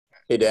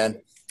Hey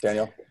Dan,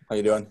 Daniel, how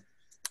you doing?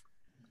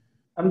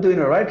 I'm doing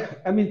all right.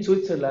 I'm in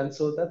Switzerland,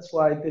 so that's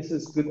why this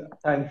is good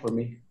time for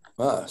me.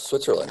 Ah,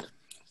 Switzerland.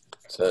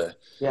 It's a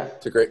Yeah,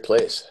 it's a great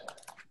place.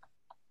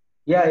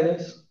 yeah,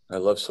 it is. I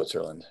love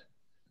Switzerland. Are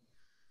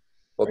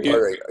What part you?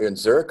 are you in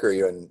Zurich or are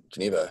you in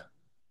Geneva?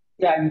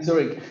 Yeah, I'm in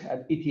Zurich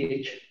at ETH.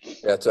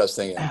 Yeah, that's what I was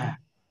thinking.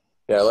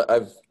 Yeah,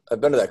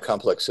 I've been to that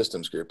complex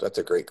systems group. That's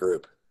a great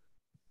group.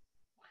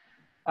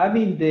 I'm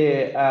in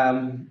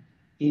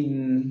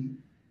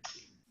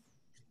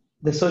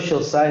the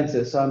social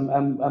sciences.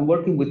 I'm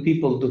working with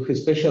people who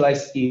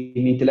specialize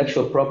in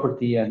intellectual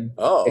property and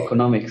Oh,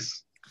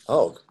 economics.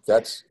 oh,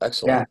 that's Yeah,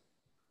 excellent.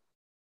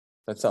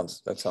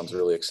 That sounds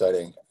really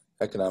exciting.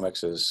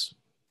 Economics is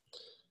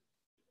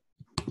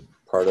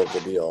part of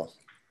the deal.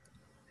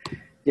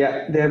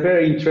 yeah, they're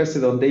very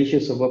interested on the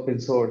issues of open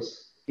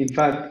source. In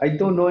fact, I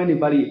don't know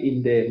anybody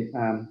in the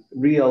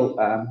real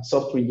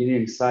software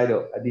engineering side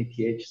of at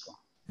ETH. So.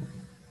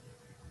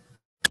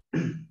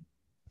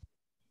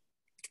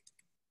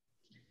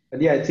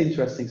 But yeah, it's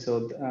interesting.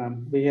 So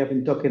we have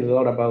been talking a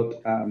lot about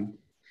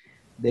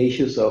the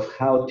issues of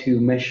how to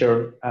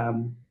measure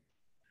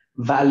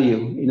value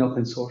in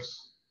open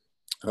source.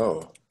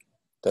 Oh,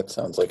 that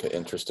sounds like an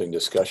interesting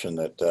discussion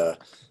that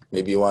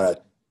maybe you want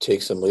to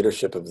take some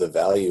leadership of the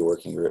value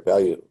working group.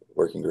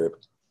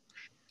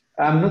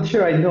 I'm not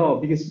sure I know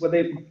because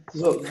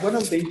so one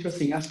of the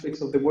interesting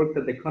aspects of the work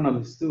that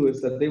economists do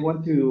is that they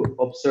want to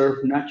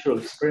observe natural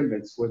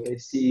experiments where they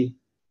see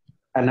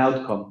an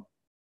outcome.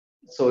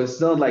 So it's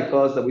not like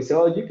us that we say,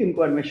 oh, you can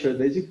go and measure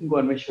this, you can go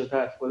and measure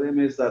that. For them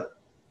is that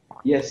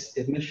yes,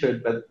 it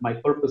measured, but my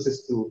purpose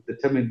is to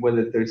determine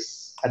whether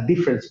there's a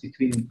difference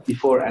between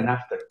before and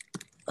after.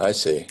 I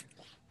see.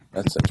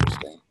 That's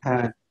interesting.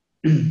 Uh,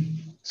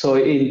 so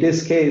in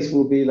this case,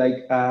 will be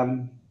like,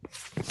 um,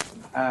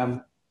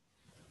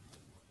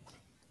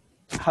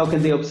 how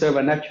can they observe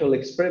a natural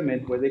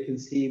experiment where they can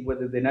see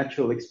whether the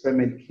natural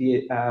experiment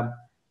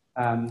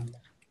um,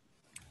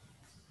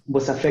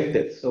 was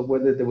affected, so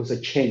whether there was a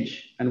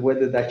change and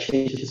whether that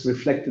change is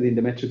reflected in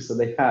the metrics that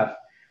they have,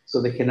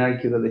 so they can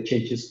argue that the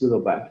change is good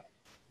or bad.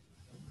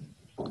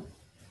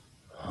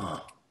 Huh.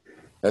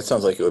 That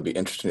sounds like it would be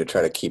interesting to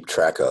try to keep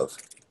track of.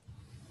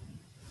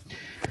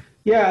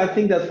 Yeah, I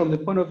think that from the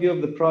point of view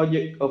of the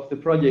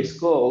project's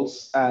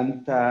goals,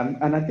 and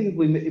I think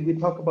we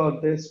talk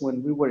about this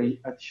when we were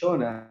at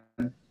Shona.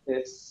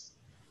 Is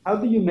how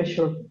do you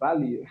measure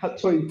value? How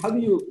do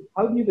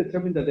you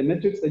determine that the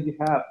metrics that you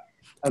have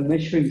are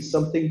measuring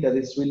something that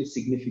is really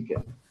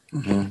significant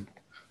Hmm.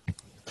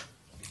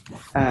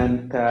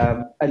 and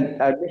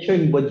are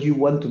measuring what you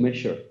want to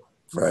measure?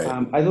 Right.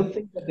 I don't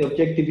think that the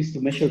objective is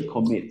to measure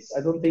commits.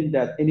 I don't think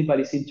that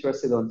anybody's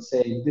interested on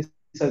saying these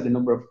are the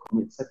number of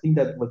commits. I think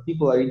that what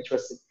people are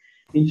interested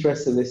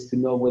is to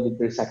know whether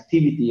there's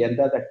activity and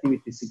that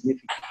activity is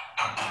significant.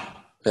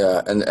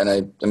 Yeah, and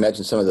I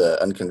imagine some of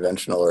the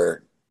unconventional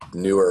or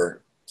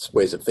newer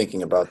ways of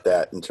thinking about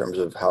that in terms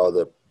of how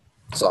the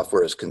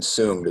software is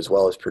consumed as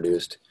well as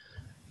produced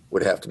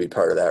would have to be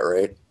part of that,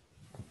 right?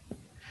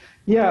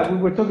 Yeah, we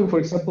were talking, for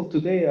example,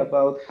 today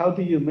about how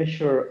do you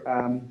measure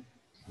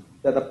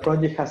that a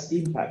project has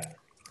impact.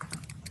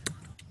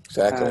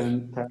 Exactly.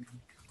 And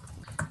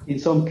in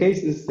some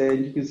cases,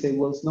 then you can say,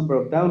 well, it's number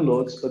of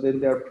downloads, but then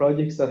there are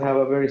projects that have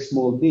a very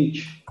small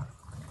niche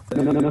that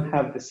do not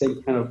have the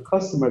same kind of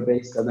customer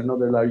base that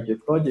another larger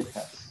project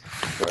has.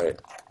 Right.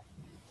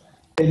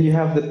 Then you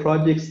have the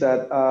projects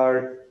that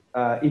are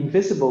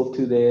invisible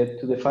to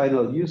the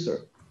final user.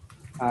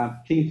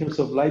 Think in terms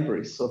of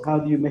libraries. So how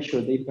do you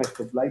measure the impact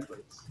of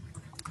libraries?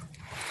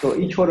 So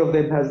each one of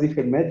them has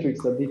different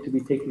metrics that need to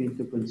be taken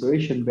into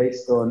consideration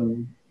based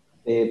on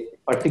the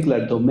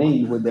particular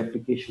domain where the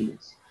application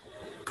is.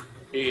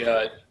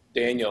 Hey,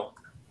 Daniel,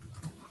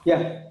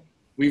 Yeah.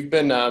 we've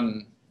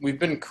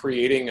been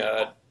creating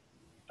a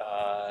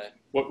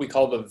what we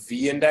call the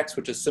V index,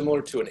 which is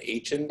similar to an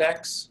H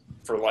index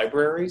for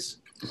libraries.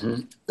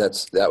 Hmm.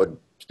 That would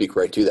speak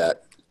right to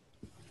that.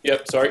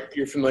 Yep. Sorry,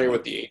 you're familiar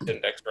with the H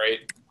index, right?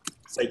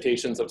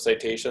 Citations of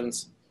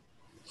citations.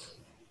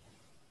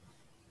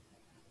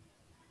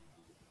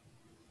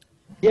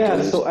 Yeah,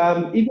 Please.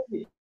 so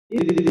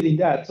even in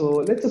that, so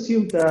let's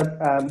assume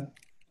that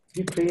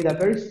you create a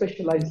very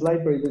specialized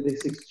library that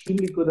is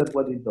extremely good at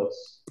what it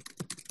does,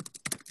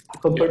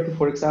 Yep. compared to,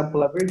 for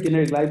example, a very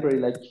generic library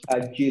like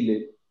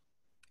glib.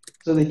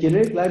 So the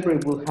generic library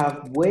will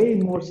have way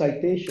more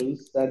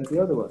citations than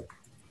the other one.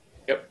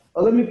 Yep.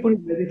 Well, let me put it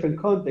in a different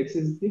context.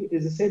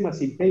 It's the same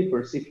as in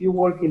papers. If you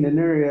work in an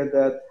area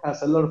that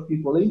has a lot of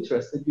people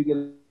interested, you get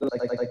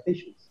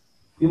citations.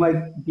 You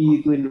might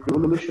be doing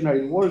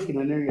revolutionary work in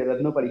an area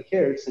that nobody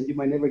cares, and you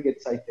might never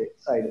get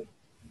cited.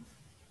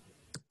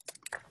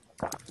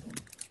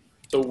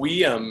 So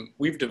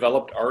we've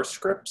developed our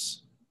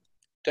scripts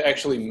to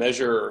actually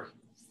measure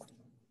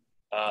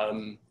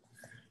um,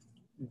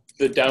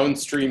 the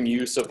downstream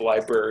use of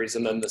libraries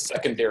and then the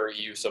secondary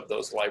use of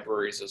those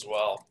libraries as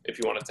well, if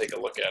you want to take a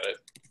look at it.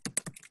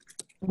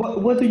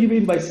 What do you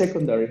mean by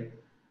secondary?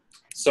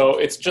 So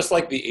it's just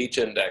like the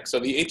H-index. So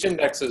the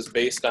H-index is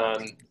based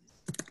on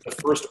the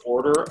first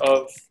order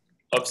of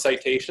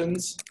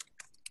citations.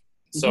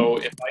 So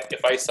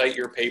if I cite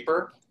your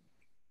paper,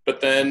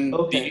 but then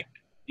the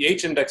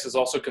H-index is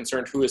also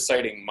concerned who is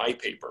citing my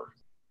paper.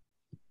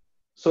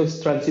 So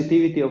it's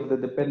transitivity of the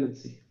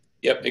dependency.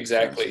 Yep,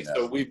 exactly.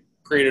 So we've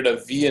created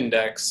a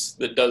V-index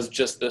that does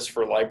just this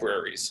for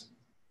libraries.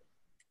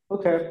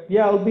 Okay,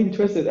 yeah, I'll be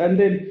interested. And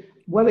then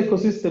what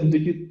ecosystem do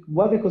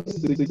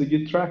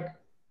you track?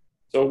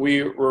 So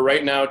we're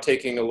right now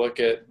taking a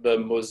look at the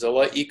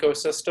Mozilla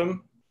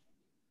ecosystem,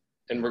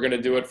 and we're going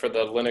to do it for the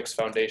Linux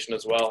Foundation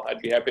as well. I'd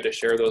be happy to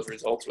share those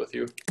results with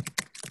you.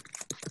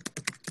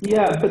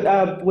 Yeah,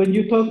 but when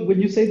you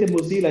say the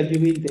Mozilla, you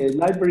mean the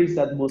libraries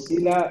that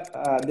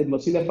the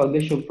Mozilla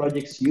Foundation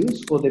projects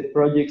use, or the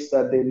projects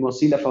that the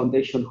Mozilla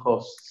Foundation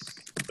hosts?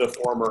 The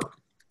former.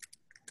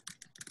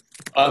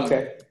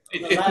 Okay.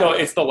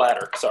 It's the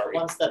latter. Sorry.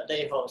 Ones that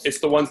they host. It's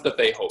the ones that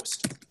they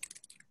host.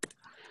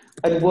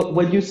 And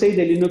when you say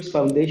the Linux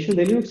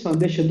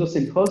Foundation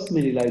doesn't host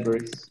many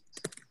libraries.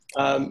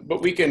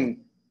 But we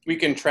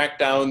can track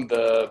down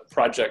the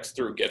projects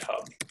through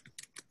GitHub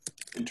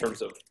in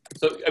terms of.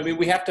 So I mean,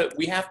 we have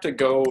to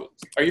go.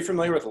 Are you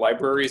familiar with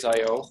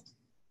libraries.io?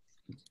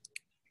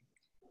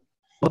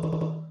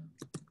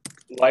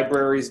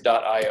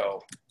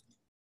 Libraries.io.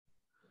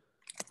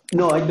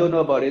 No, I don't know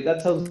about it.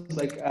 That sounds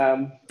like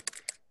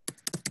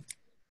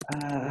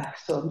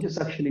so I'm just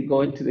actually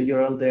going to the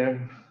URL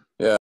there.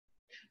 Yeah.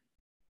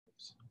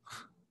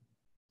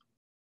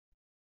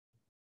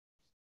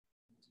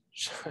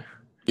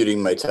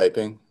 Muting my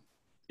typing.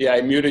 Yeah,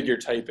 I muted your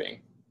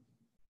typing.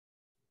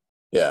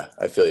 Yeah,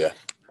 I feel you.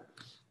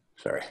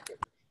 Sorry.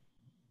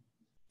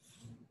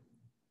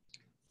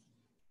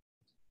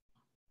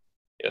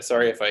 Yeah,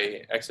 sorry if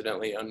I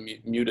accidentally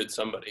muted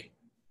somebody.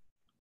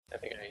 I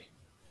think I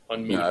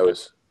unmuted. No, I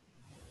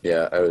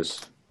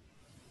was.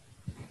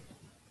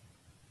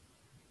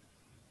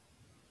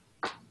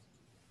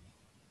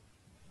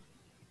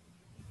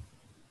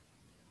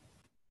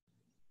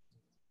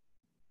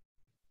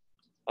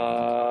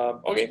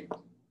 Okay,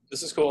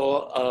 this is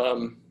cool.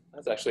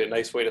 That's actually a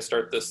nice way to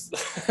start this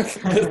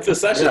this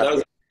session. Yeah. That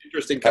was an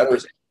interesting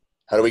conversation.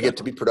 How do we get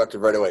to be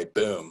productive right away?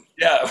 Boom.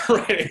 Yeah,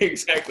 right,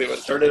 exactly. What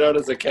started out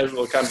as a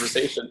casual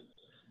conversation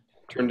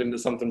turned into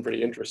something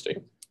pretty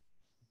interesting.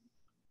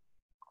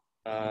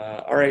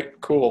 All right,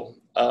 cool.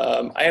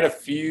 I had a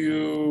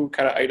few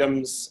kind of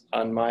items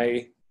on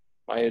my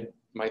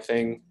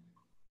thing.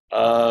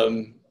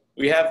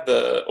 We have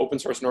the Open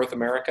Source North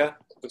America,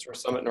 Open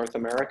Source Summit North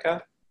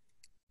America,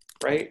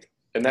 right?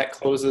 And that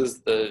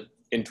closes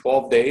in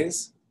 12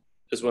 days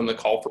is when the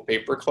call for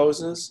paper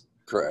closes.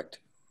 Correct.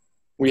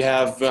 We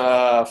have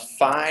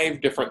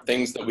 5 different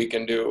things that we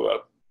can do.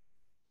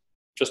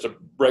 Just a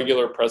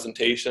regular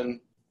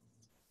presentation,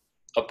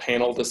 a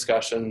panel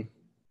discussion,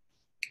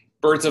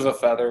 birds of a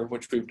feather,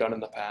 which we've done in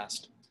the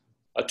past,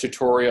 a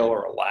tutorial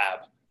or a lab.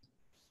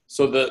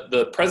 So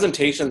the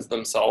presentations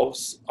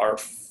themselves are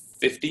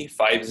 50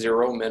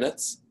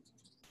 minutes.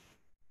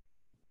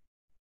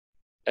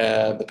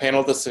 The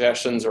panel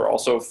discussions are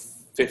also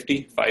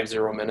 50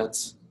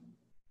 minutes.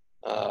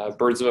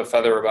 Birds of a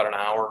feather about an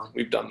hour.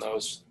 We've done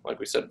those, like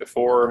we said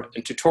before.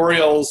 And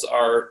tutorials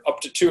are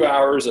up to 2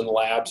 hours, and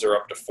labs are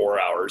up to 4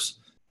 hours.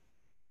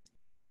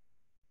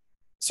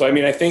 So, I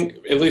mean, I think,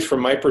 at least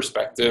from my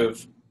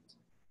perspective,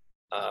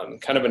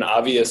 kind of an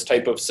obvious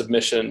type of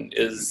submission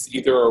is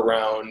either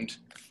around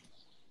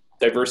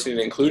diversity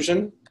and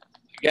inclusion,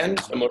 again,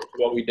 similar to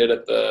what we did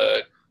at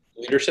the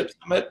Leadership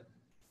Summit,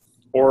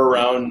 or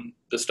around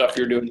the stuff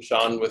you're doing,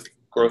 Sean, with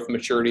growth,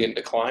 maturity, and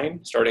decline,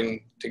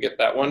 starting to get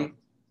that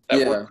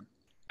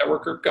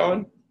work group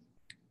going.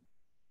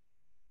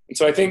 And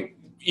so I think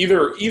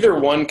either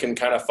one can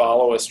kind of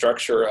follow a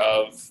structure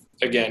of,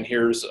 again,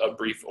 here's a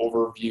brief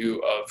overview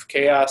of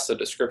CHAOSS, a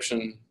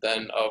description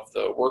then of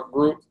the work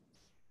group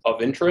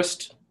of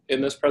interest in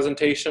this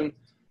presentation.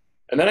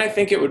 And then I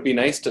think it would be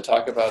nice to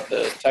talk about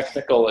the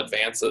technical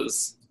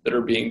advances that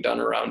are being done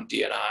around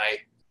D&I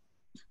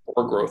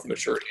or growth,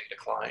 maturity, and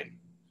decline.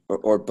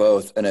 Or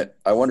both. And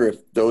I wonder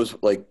if those,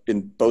 like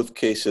in both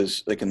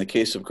cases, like in the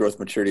case of growth,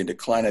 maturity, and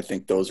decline, I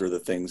think those are the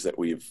things that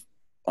we've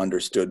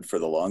understood for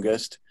the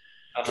longest.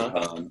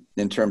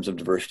 In terms of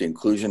diversity and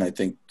inclusion, I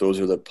think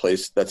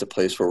that's a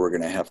place where we're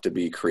going to have to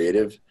be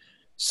creative.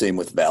 Same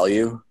with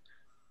value.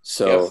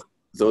 So yes.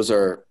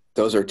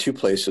 Those are 2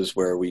 places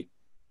where we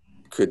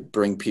could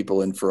bring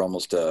people in for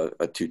almost a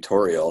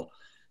tutorial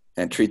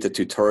and treat the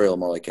tutorial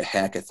more like a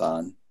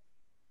hackathon,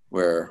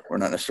 where we're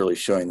not necessarily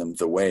showing them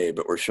the way,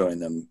 but we're showing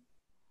them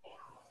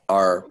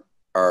our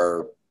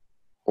au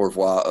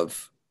revoir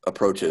of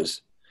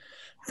approaches.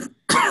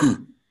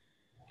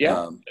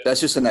 Yeah.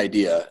 That's just an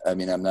idea. I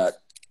mean, I'm not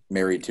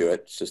married to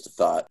it. It's just a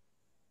thought.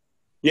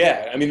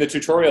 Yeah. I mean, the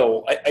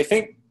tutorial, I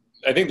think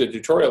the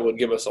tutorial would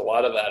give us a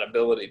lot of that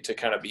ability to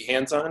kind of be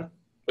hands-on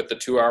with the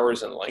 2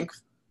 hours in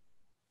length.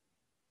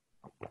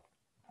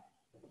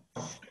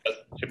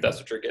 If that's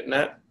what you're getting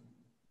at.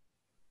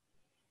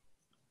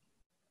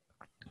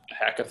 A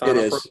hackathon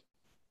It approach. is.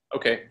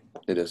 Okay.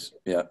 It is.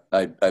 Yeah.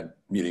 I'm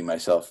muting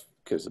myself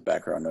because of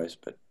background noise,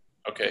 but.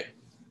 Okay.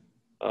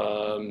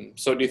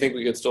 So do you think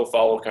we could still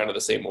follow kind of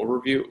the same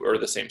overview or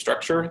the same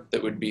structure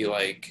that would be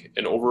like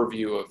an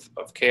overview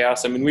of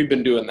CHAOSS? I mean, we've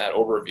been doing that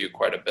overview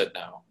quite a bit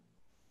now.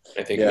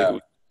 I think maybe Yeah. we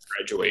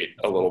graduate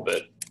a little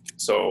bit.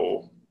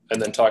 So,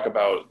 and then talk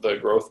about the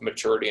growth,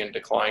 maturity, and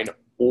decline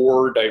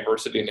or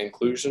diversity and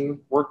inclusion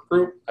work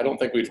group. I don't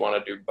think we'd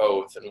want to do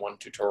both in one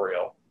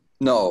tutorial.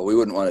 No, we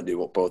wouldn't want to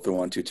do both in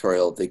one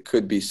tutorial. They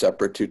could be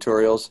separate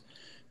tutorials.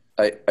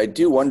 I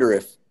do wonder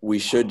if we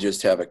should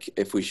just have a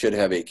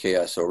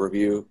CHAOSS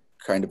overview,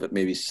 kind of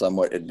maybe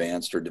somewhat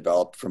advanced or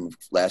developed from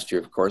last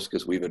year, of course,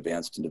 because we've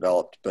advanced and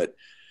developed. But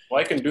Well,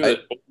 I can do that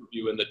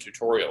overview in the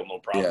tutorial, no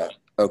problem.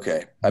 yeah,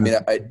 okay. I mean,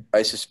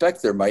 I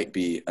suspect there might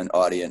be an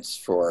audience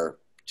for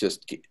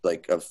just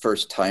like of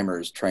first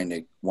timers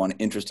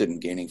interested in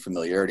gaining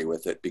familiarity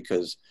with it,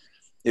 because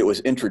it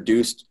was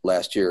introduced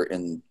last year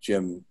in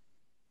Jim's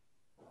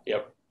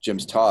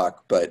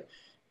talk, but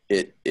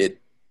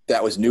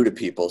that was new to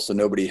people, so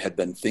nobody had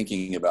been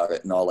thinking about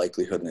it in all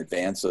likelihood in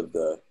advance of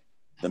the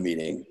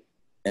meeting.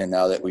 And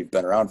now that we've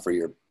been around for a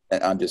year,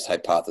 and I'm just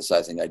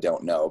hypothesizing, I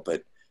don't know,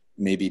 but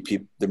maybe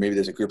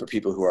there's a group of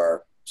people who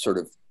are sort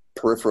of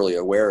peripherally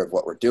aware of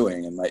what we're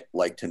doing and might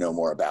like to know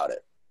more about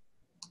it.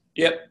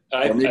 Yep.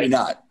 Or maybe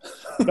not.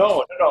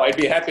 No, I'd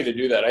be happy to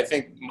do that. I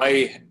think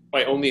my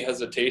only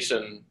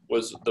hesitation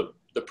was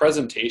the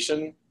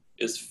presentation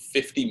is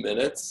 50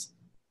 minutes.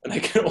 And I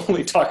can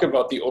only talk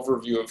about the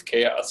overview of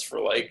CHAOSS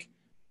for like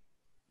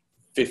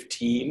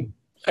 15.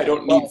 I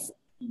don't need 50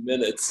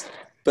 minutes.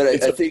 But I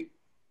think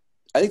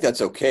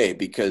that's okay,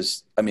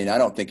 because I mean, I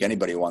don't think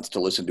anybody wants to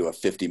listen to a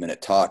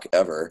 50-minute talk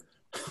ever.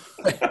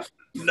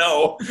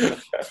 No.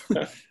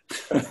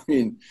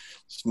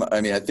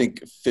 I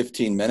think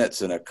 15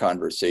 minutes in a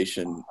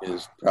conversation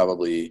is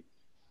probably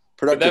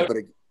productive. But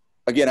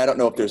again, I don't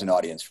know if there's an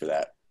audience for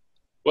that.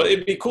 Well,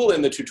 it'd be cool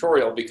in the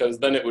tutorial, because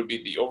then it would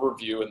be the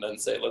overview and then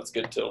say, let's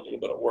get to a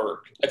little bit of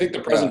work. I think the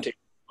presentations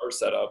are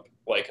set up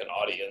like an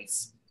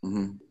audience.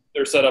 Mm-hmm.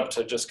 They're set up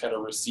to just kind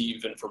of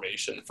receive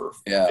information for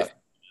 50 minutes.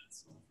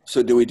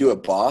 So do we do a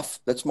BOF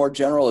that's more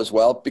general as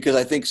well? Because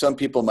I think some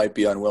people might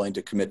be unwilling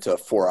to commit to a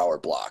 4-hour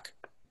block.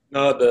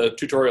 No, the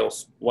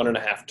tutorial's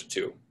 1.5 to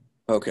 2.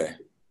 Okay.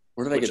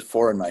 Where did I get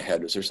 4 in my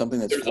head? Is there something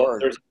that's 4?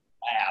 There's a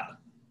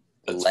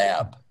lab. A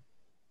lab.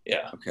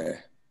 Yeah. Okay.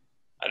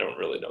 I don't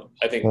really know.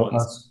 I think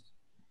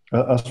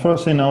as far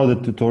as I know, the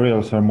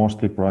tutorials are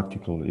mostly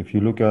practical. If you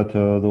look at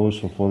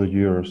those of other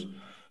years,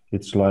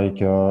 it's like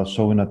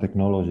showing a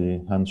technology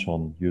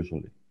hands-on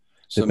usually.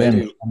 So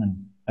Depends.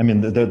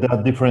 There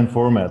are different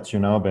formats,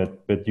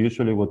 but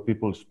usually what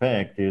people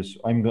expect is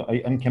I'm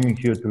coming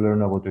here to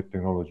learn about the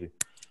technology.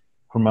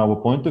 From our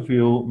point of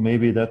view,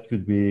 maybe that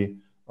could be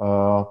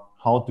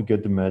how to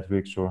get the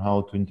metrics or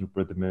how to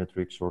interpret the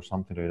metrics or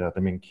something like that.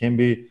 I mean, can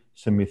be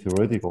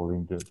semi-theoretical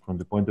from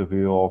the point of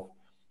view of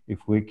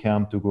if we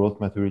come to growth,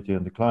 maturity,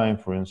 and decline,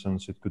 for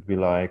instance, it could be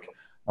like,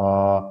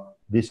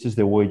 this is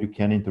the way you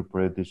can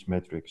interpret these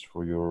metrics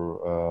for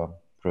your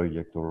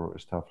project or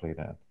stuff like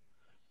that.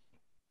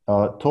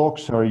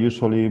 Talks are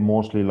usually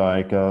mostly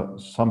like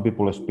some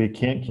people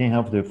can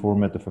have the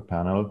format of a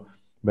panel,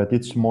 but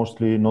it's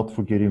mostly not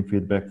for getting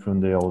feedback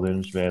from the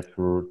audience, but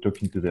for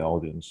talking to the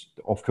audience.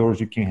 Of course,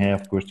 you can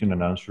have question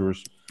and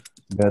answers,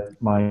 but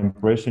my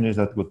impression is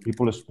that what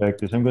people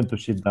expect is I'm going to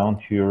sit down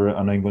here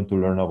and I'm going to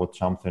learn about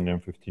something in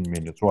 15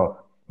 minutes.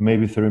 Well,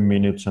 maybe 30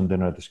 minutes and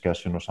then a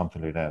discussion or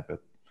something like that.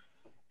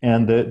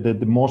 And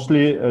the most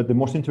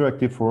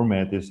interactive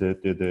format is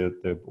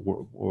the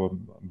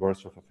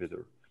words of a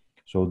feather.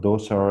 So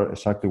those are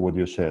exactly what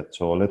you said.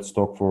 So let's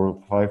talk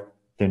for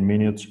 5-10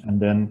 minutes, and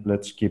then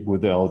let's keep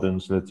with the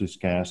audience, let's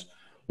discuss,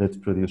 let's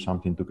produce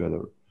something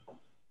together.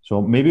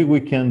 So maybe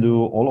we can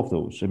do all of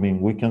those. I mean,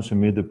 we can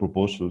submit the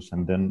proposals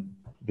and then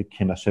they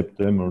can accept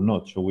them or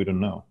not, so we don't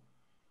know.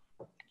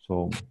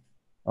 So,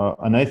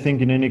 and I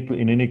think in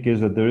any case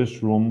that there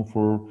is room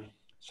for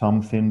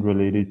something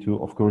related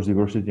to, of course,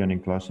 diversity and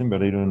inclusion,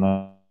 but I don't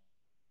know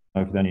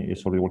if Danny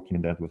is already working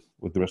in that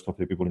with the rest of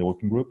the people in the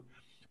working group.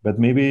 But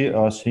maybe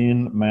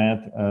seeing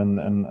Matt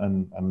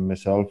and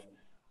myself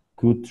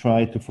could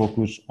try to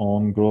focus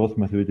on growth,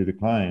 maturity,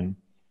 decline,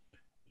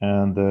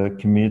 and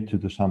commit to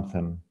do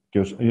something.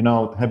 Because,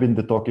 having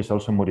the talk is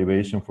also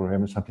motivation for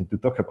having something to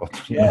talk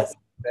about. Yes,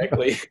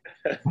 exactly.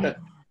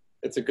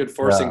 It's a good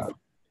forcing for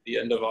the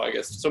end of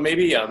August. So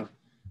maybe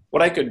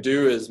what I could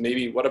do is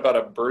what about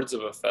a birds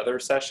of a feather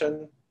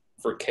session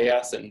for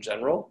CHAOSS in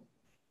general?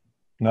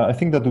 No, I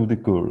think that would be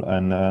cool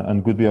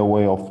and could be a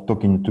way of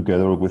talking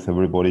together with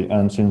everybody.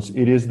 And since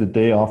it is the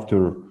day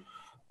after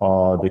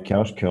the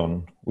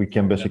CHAOSScon, we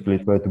can basically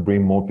try to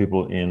bring more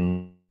people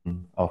in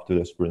after the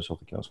experience of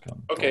the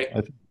CHAOSScon. Okay.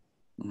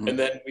 And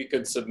then we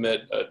could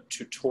submit a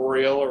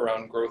tutorial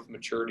around growth,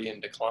 maturity,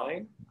 and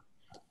decline.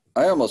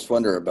 I almost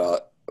wonder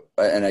about,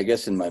 and I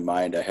guess in my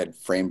mind I had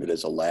framed it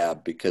as a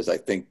lab, because I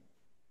think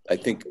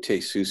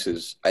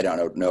Jesus, I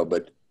don't know,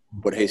 but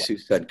what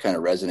Jesus said kind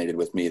of resonated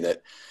with me,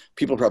 that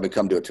people probably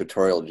come to a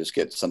tutorial to just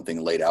get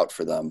something laid out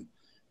for them.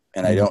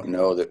 And I don't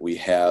know that we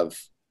have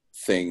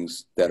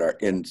things that are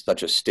in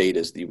such a state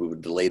as we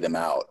would lay them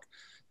out.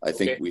 I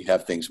think we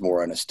have things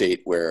more in a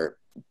state where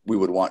we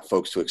would want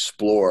folks to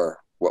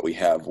explore what we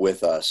have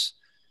with us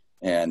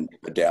and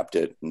adapt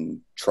it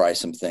and try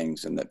some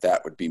things, and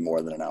that would be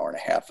more than an hour and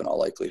a half in all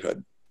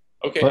likelihood.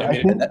 Okay. But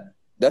I mean,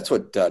 That's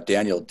what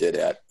Daniel did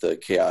at the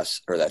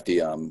CHAOSS, or at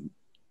the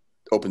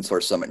Open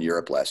Source Summit in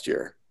Europe last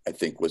year. I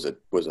think was a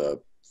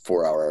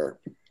 4-hour,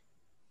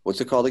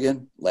 what's it called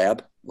again?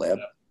 Lab?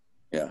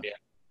 Yeah.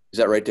 Is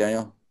that right,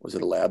 Daniel? Was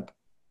it a lab?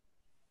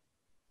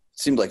 It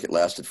seemed like it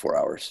lasted 4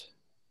 hours.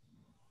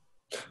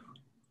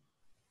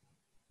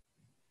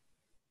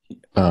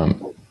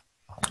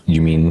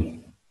 You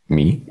mean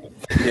me?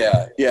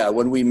 Yeah.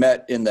 When we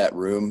met in that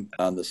room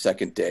on the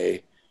second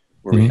day,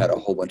 where we had a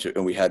whole bunch of,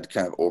 and we had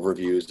kind of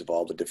overviews of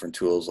all the different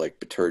tools like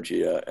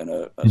Bitergia and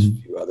a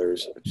few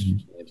others, which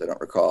names I don't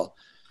recall.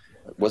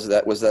 Was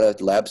that a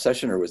lab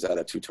session or was that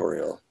a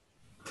tutorial?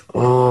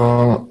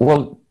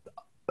 Well,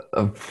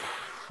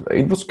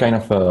 it was kind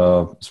of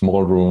a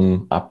small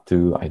room up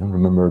to, I don't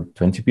remember,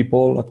 20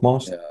 people at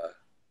most. Yeah.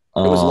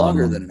 It was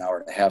longer than an hour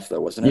and a half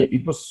though, wasn't it? Yeah,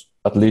 it was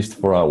at least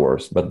 4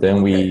 hours, but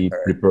then we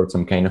prepared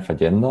some kind of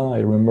agenda, I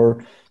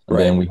remember. And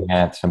then we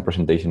had some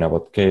presentation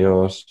about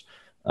CHAOSS,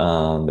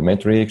 the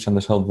metrics and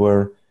the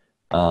software.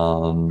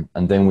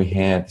 And then we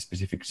had a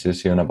specific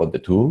session about the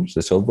tools,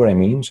 the software, I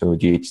mean, so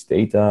GH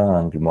Data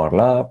and Grimoire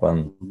Lab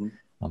and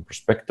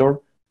Prospector.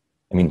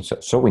 I mean,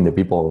 showing the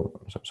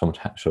people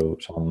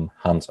some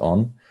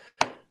hands-on.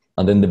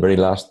 And then the very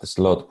last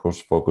slot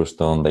was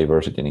focused on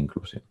diversity and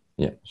inclusion.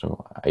 Yeah,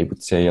 so I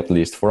would say at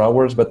least 4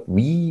 hours, but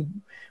we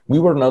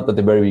were not at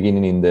the very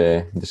beginning in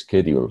the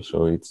schedule,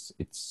 so it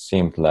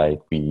seemed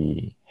like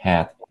we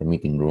had the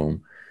meeting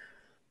room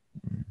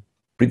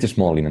pretty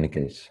small in any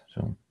case.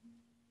 So.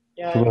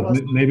 Yeah, So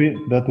maybe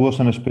that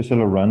wasn't a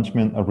special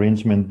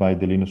arrangement by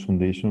the Linux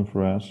Foundation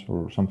for us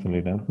or something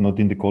like that, not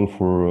in the call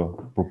for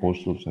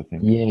proposals, I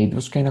think. Yeah, it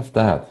was kind of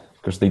that,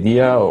 because the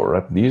idea, or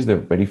at least the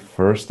very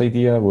first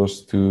idea,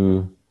 was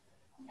to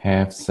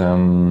have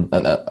some,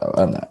 and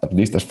at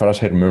least as far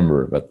as I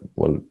remember, but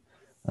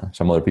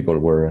some other people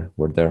were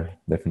there,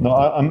 definitely. No,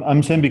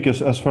 I'm saying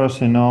because as far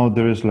as I know,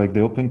 there is like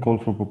the open call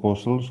for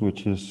proposals,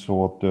 which is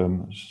what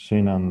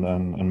Sin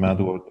and Matt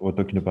were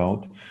talking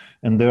about.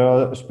 And there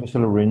are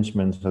special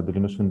arrangements that the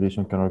Linux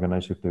Foundation can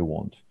organize if they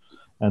want.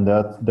 And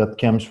that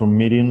comes from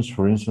meetings.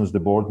 For instance, the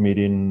board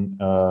meeting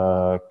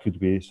could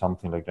be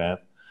something like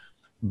that.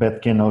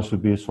 But can also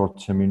be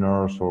short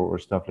seminars or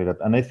stuff like that.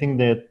 And I think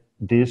that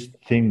this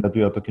thing that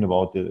we are talking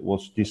about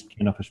was this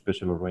kind of a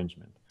special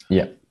arrangement.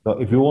 Yeah. So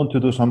if you want to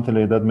do something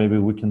like that, maybe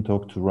we can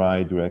talk to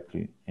Rai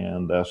directly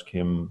and ask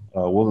him,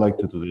 would like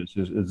to do this.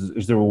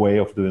 Is there a way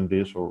of doing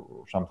this or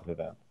something like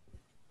that?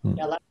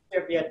 Yeah, last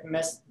year we had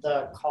missed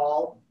the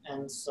call,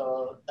 and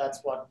so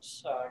that's what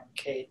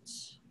Kate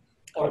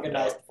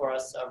organized for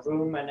us, a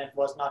room, and it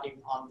was not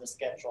even on the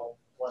schedule.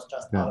 It was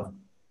just out of.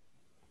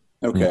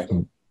 Okay.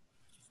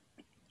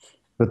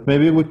 But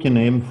maybe we can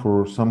aim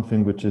for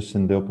something which is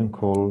in the open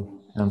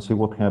call and see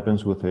what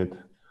happens with it.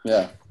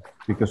 Yeah.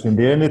 Because in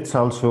the end, it's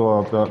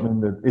also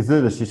it's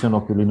the decision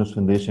of the Linux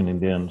Foundation in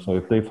the end. So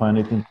if they find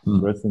it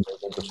interesting,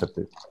 they can accept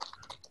it.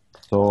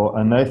 So,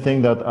 and I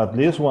think that at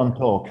least one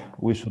talk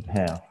we should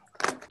have.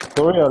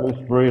 Tutorial is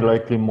very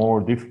likely more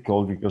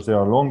difficult because they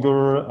are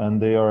longer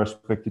and they are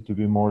expected to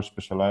be more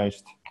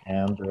specialized.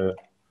 And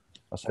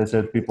as I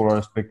said, people are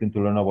expecting to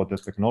learn about the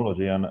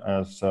technology. And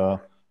as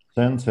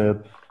Sen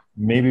said,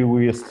 maybe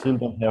we still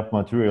don't have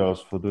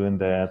materials for doing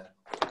that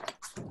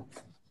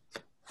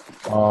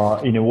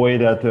in a way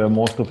that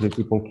most of the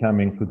people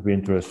coming could be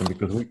interested,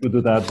 because we could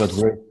do that, but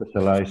very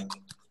specialized.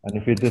 And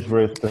if it is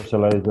very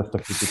specialized, just a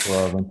few people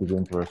are going to be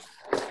interested.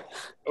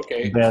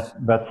 Okay.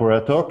 But for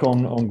a talk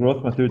on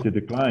growth maturity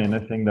decline, I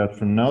think that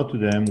from now to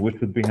then, we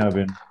should be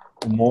having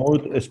more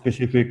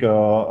specific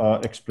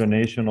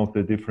explanation of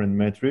the different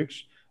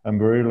metrics, and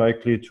very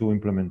likely two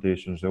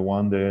implementations, the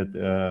one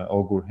that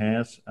Augur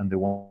has and the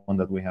one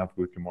that we have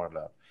with Grimoire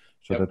Lab.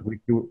 So that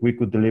we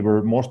could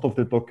deliver, most of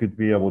the talk could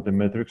be about the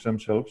metrics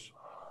themselves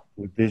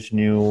with this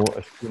new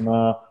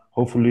schema.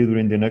 Hopefully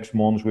during the next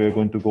months, we are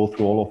going to go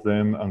through all of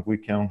them and we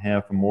can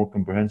have a more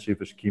comprehensive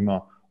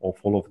schema of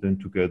all of them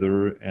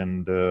together.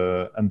 And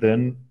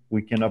then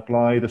we can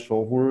apply the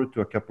software to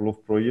a couple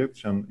of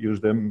projects and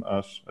use them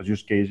as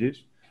use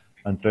cases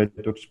and try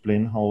to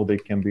explain how they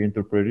can be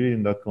interpreted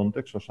in that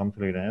context or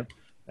something like that.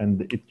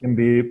 And it can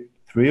be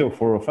 3 or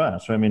 4 of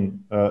us. So, I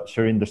mean,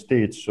 sharing the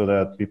stage so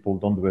that people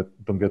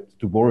don't get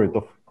too bored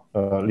of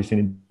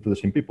listening to the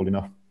same people, you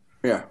know.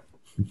 Yeah.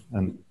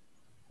 And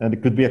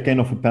it could be a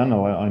kind of a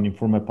panel, an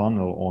informal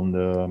panel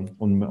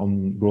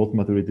on growth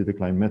maturity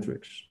decline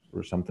metrics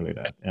or something like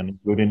that, and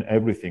including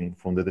everything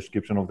from the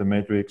description of the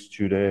metrics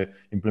to the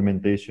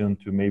implementation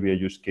to maybe a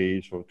use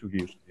case or 2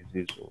 use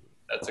cases.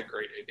 That's a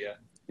great idea.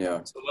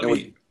 Yeah. So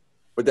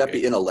would that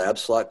be in a lab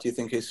slot, do you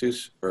think,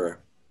 Jesus?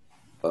 Or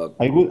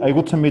I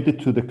would submit it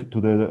to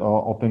the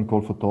open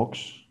call for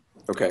talks.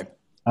 Okay.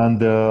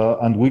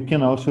 And we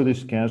can also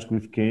discuss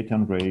with Kate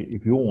and Ray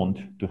if you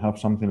want to have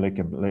something like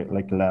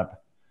a lab,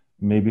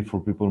 maybe for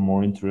people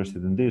more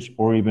interested in this,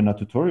 or even a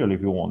tutorial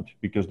if you want,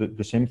 because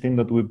the same thing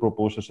that we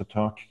propose as a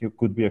talk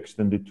could be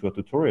extended to a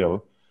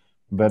tutorial.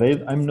 But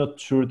I'm not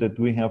sure that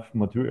we have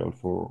material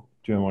for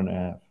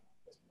 2.5.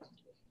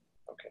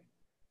 Okay.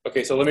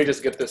 Okay, so let me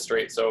just get this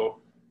straight.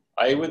 So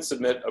I would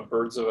submit a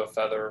birds of a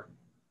feather.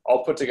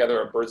 I'll put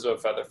together a birds of a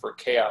feather for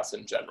CHAOSS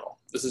in general.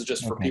 This is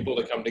just for people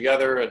to come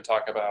together and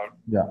talk about.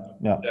 Yeah.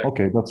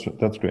 Okay,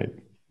 that's great.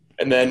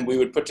 And then we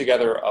would put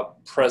together a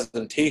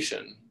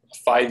presentation, a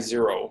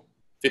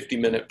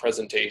 50-minute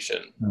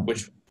presentation,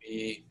 which would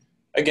be,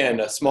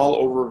 again, a small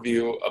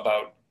overview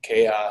about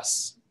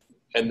CHAOSS,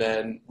 and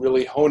then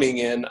really honing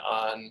in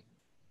on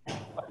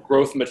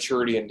growth,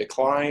 maturity, and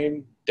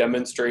decline,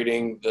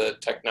 demonstrating the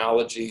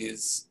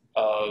technologies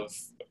of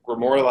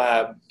Grimoire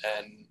Lab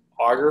and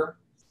Augur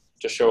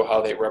to show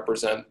how they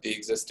represent the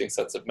existing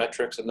sets of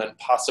metrics, and then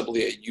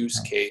possibly a use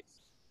case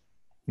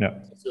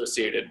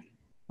associated.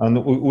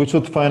 And we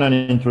should find an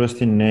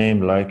interesting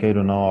name, like, I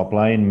don't know,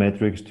 applying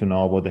metrics to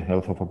know about the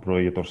health of a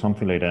project or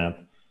something like that,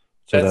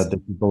 so that the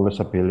people is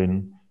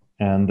appealing.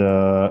 And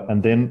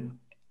then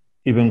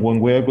even when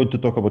we are going to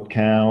talk about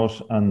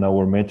CHAOSS and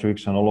our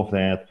metrics and all of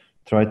that,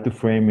 try to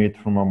frame it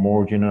from a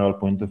more general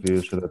point of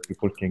view so that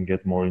people can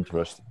get more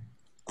interested.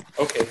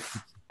 Okay,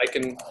 I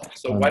can,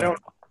 so why don't,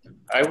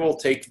 I will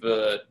take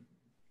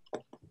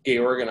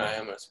Georg and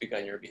I'm going to speak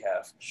on your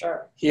behalf.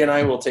 Sure. He and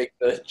I will take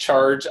the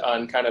charge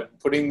on kind of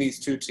putting these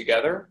two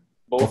together,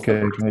 both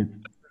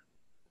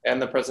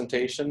and the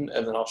presentation,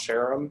 and then I'll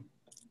share them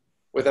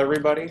with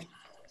everybody.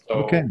 So,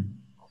 okay.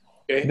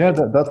 Yeah,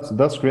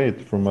 that's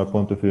great from my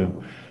point of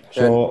view.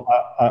 So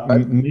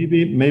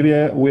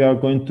maybe we are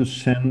going to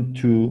send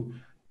to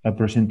a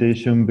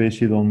presentation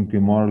based on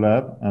Grimoire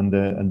Lab and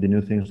the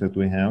new things that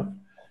we have.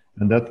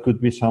 And that could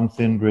be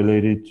something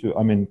related to,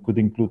 I mean, could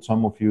include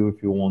some of you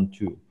if you want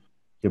to.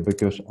 Yeah,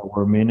 because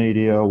our main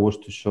idea was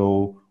to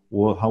show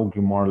how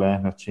Grimoire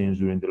Lab has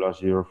changed during the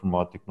last year from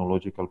a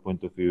technological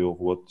point of view of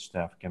what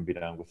stuff can be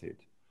done with it.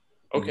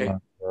 Okay.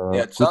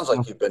 Yeah, it sounds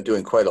like you've been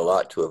doing quite a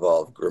lot to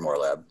evolve Grimoire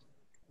Lab.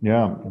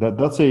 Yeah,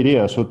 that's the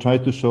idea. So try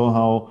to show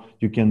how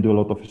you can do a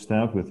lot of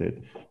stuff with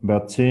it.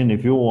 But saying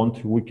if you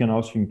want, we can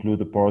also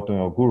include a part of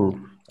our group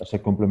as a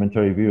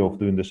complementary view of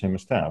doing the same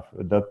stuff.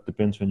 That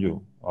depends on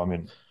you. I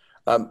mean,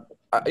 I'm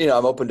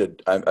open to.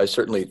 I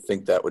certainly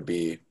think that would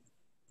be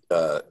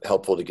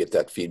helpful to get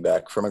that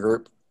feedback from a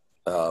group,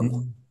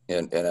 and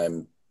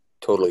I'm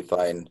totally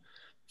fine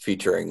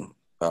featuring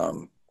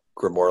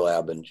Grimoire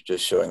Lab and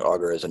just showing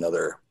Augur as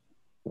another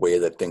way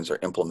that things are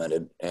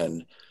implemented.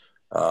 And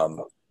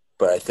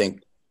but I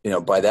think,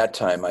 by that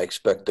time, I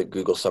expect that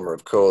Google Summer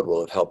of Code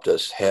will have helped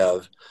us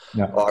have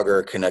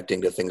Augur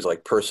connecting to things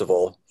like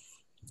Percival,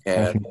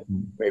 and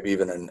maybe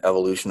even an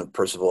evolution of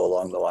Percival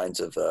along the lines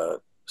of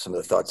some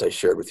of the thoughts I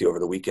shared with you over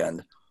the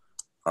weekend.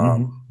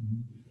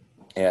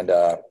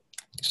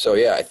 So,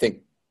 yeah, I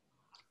think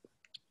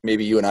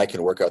maybe you and I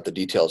can work out the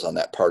details on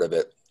that part of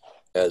it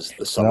as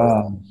the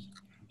summer.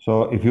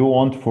 So if you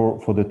want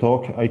for the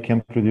talk, I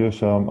can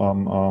produce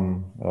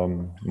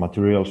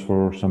materials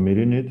for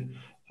submitting it,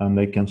 and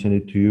I can send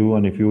it to you.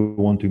 And if you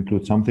want to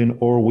include something,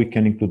 or we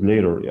can include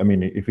later. I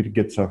mean, if it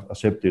gets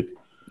accepted.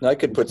 I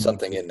could put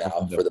something in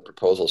now for the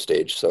proposal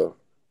stage. So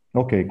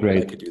okay,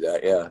 great. I could do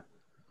that. Yeah.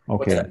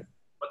 Okay.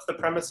 What's the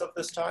premise of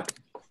this talk?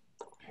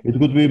 It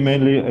would be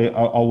mainly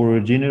our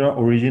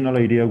original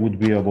idea would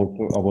be about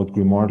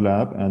Grimoire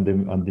Lab and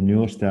the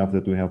new stuff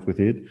that we have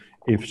with it.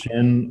 If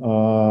Shen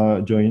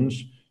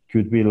joins,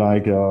 could be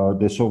like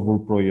the software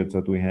projects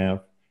that we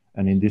have,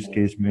 and in this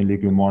case mainly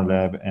Grimoire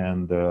Lab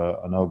and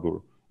Augur,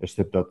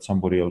 except that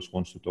somebody else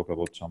wants to talk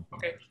about something.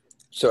 Okay.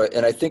 So,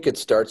 and I think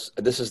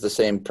this is the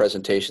same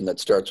presentation that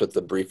starts with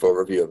the brief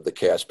overview of the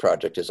CHAOSS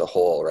project as a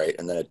whole, right?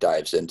 And then it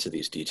dives into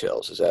these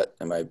details.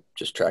 Am I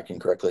just tracking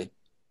correctly?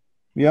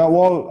 Yeah,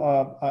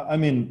 well, I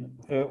mean,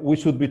 we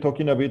should be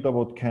talking a bit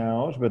about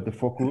CHAOSS, but the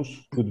focus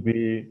could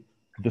be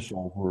the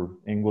software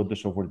and what the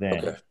software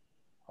does. Okay.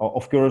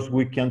 Of course,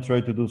 we can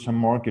try to do some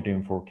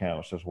marketing for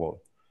CHAOSS as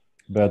well.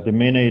 But the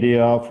main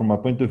idea from my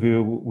point of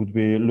view would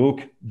be,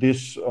 look,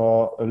 this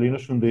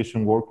Linux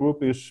Foundation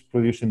workgroup is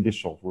producing this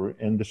software,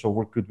 and the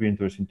software could be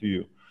interesting to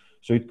you.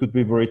 So it could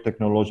be very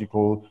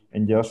technological,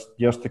 and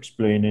just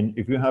explaining,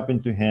 if you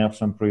happen to have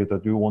some project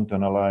that you want to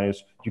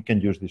analyze, you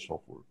can use this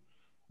software.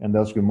 And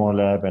that's Grimoire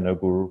Lab and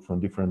Augur from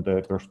different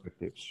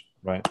perspectives,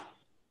 right?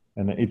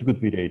 And it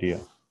could be the idea.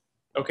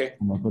 Okay.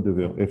 From my point of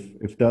view,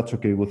 if that's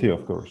okay with you,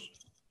 of course.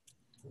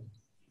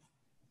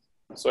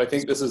 So I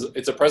think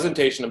it's a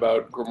presentation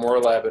about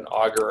Grimoire Lab and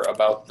Augur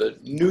about the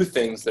new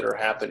things that are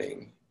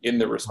happening in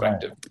the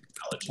respective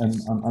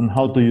technologies. And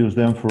how to use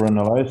them for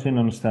analyzing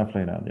and stuff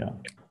like that, yeah.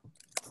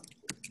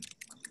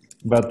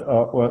 But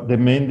well, the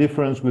main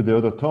difference with the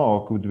other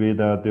talk would be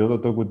that the other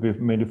talk would be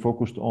mainly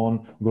focused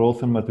on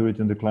growth and maturity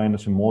and decline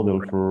as a model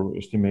for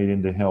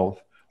estimating the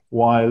health,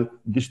 while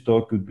this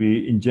talk could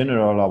be in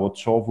general about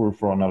software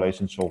for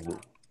analyzing software.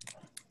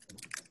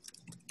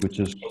 which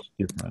is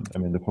different. I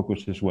mean, the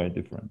focus is way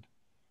different.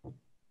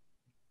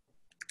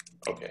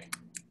 Okay.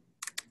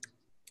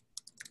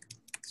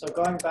 So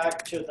going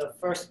back to the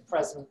first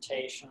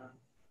presentation,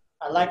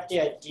 I like the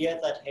idea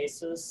that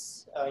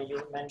Jesus,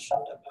 you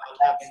mentioned about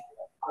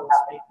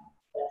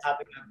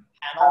having a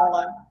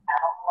panel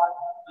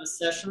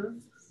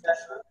session.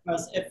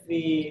 Because if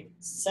we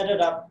set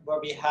it up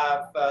where we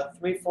have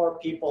 3-4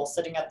 people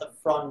sitting at the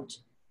front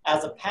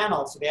as a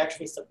panel, so we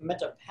actually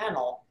submit a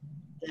panel,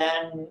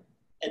 then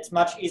it's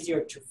much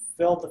easier to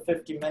fill the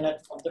 50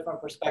 minutes from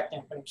different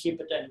perspectives and keep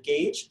it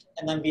engaged.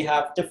 And then we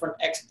have different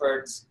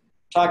experts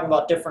talking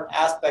about different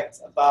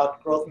aspects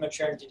about growth,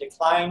 maturity,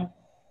 decline.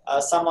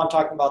 Someone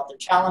talking about the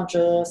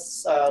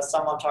challenges,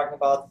 someone talking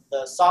about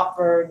the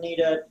software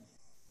needed,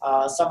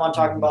 someone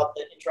talking about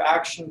the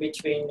interaction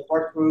between the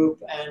work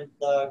group and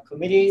the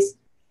committees.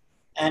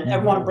 And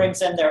everyone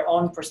brings in their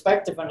own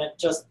perspective, and it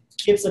just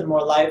keeps it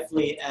more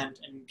lively and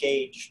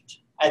engaged,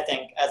 I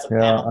think, as a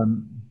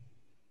panel.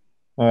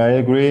 I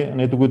agree,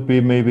 and it would be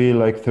maybe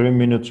like 30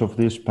 minutes of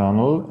this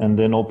panel and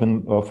then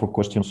open for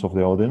questions of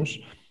the audience.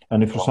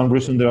 And if for some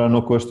reason there are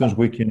no questions,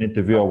 we can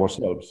interview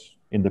ourselves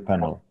in the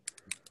panel.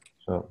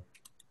 So.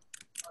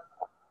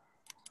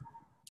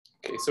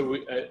 Okay, so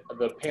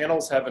the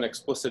panels have an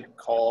explicit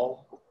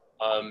call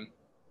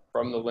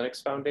from the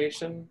Linux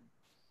Foundation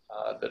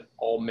that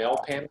all male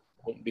panels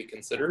won't be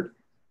considered.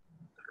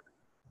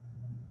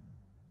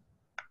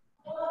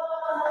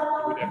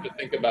 We'd have to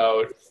think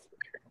about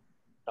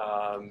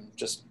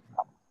just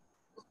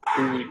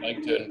who we'd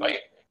like to invite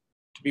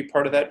to be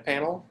part of that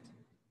panel.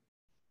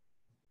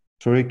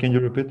 Sorry, can you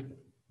repeat?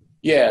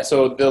 Yeah,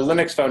 so the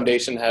Linux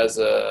Foundation has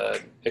a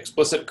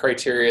explicit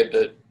criteria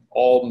that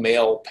all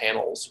male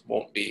panels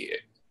won't be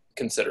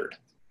considered.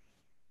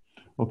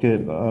 Okay,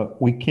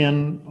 we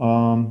can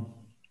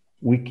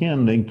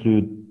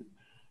include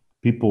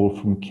people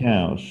from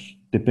CHAOSS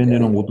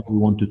depending on what we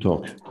want to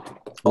talk.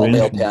 All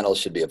male panels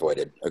should be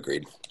avoided.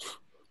 Agreed.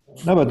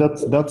 No, but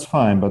that's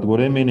fine. But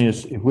what I mean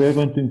is, if we are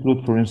going to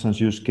include, for instance,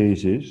 use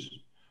cases,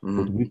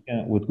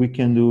 what we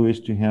can do is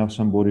to have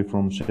somebody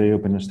from, say,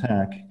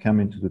 OpenStack come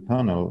into the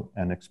panel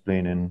and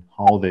explaining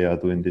how they are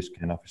doing this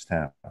kind of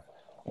stuff,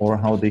 or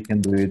how they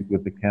can do it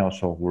with the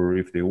CHAOSS software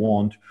if they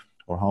want,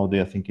 or how they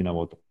are thinking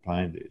about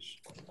applying this.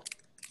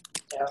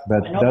 Yeah,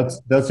 but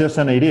that's just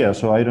an idea.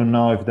 So I don't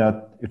know if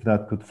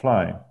that could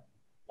fly.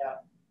 Yeah,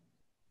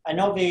 I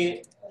know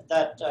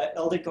that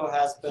Ildiko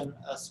has been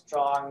a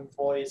strong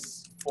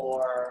voice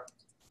for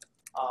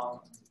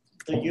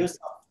the use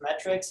of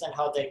metrics and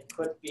how they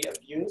could be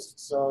abused.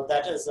 So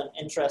that is an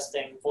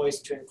interesting voice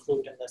to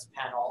include in this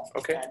panel.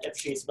 Okay. And if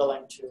she's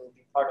willing to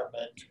be part of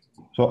it.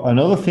 So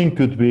another thing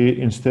could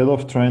be, instead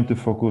of trying to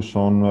focus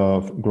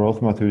on growth,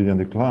 maturity, and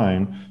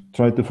decline,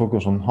 try to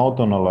focus on how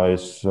to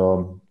analyze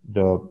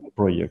the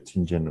projects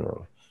in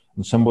general.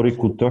 And somebody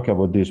could talk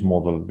about this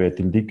model, but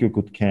Ildiko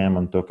could come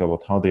and talk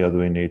about how they are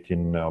doing it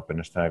in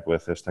OpenStack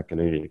with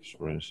Stackelytics,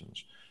 for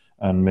instance.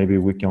 And maybe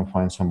we can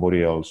find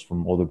somebody else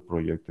from other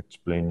projects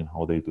explaining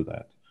how they do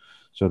that,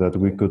 so that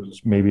we could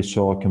maybe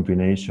show a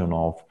combination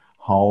of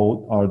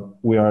how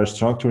we are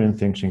structuring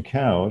things in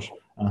CHAOSS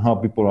and how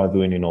people are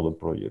doing in other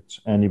projects,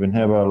 and even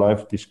have a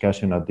live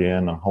discussion at the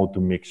end on how to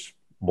mix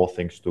both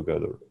things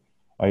together.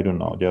 I don't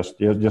know, just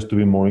to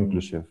be more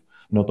inclusive,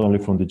 not only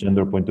from the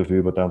gender point of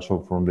view, but also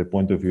from the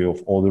point of view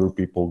of other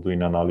people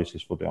doing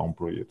analysis for their own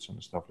projects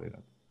and stuff like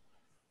that.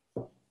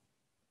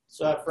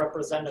 So have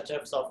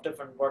representatives of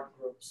different work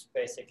groups,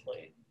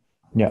 basically.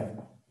 Yeah.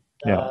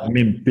 Yeah, I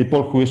mean,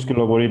 people who is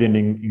collaborating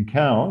in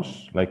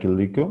CHAOSS, like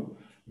Ildiko,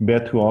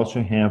 but who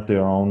also have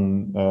their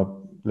own,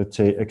 let's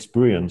say,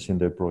 experience in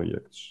their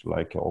projects,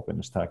 like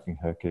OpenStack in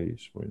her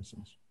case, for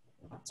instance.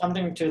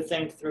 Something to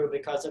think through,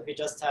 because if we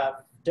just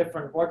have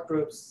different work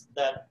groups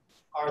that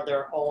are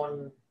their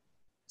own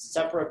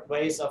separate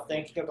ways of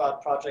thinking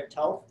about project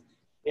health,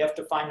 we have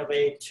to find a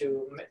way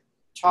to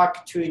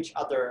talk to each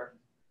other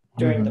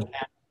during the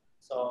panel.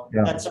 So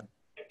that's something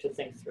to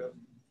think through.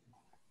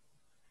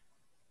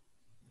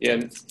 Yeah,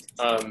 and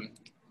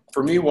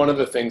for me, one of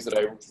the things that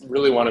I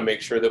really want to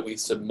make sure that we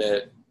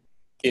submit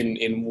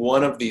in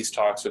one of these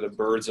talks, or the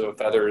birds of a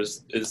feather,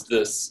 is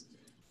this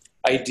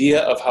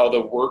idea of how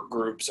the work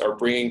groups are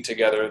bringing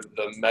together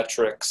the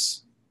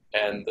metrics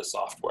and the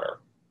software.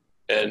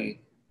 And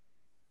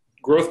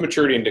growth,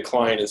 maturity, and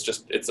decline is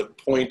just, it's a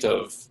point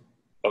of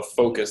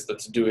focus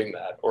that's doing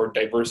that, or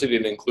diversity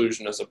and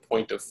inclusion is a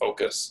point of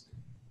focus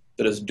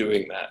that is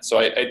doing that. So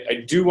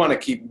I do want to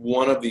keep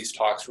one of these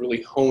talks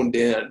really honed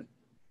in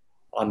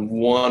on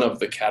one of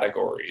the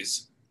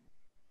categories,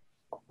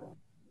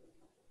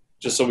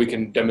 just so we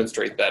can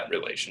demonstrate that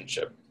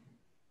relationship.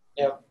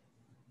 Yeah.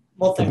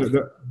 Well,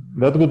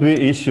 that would be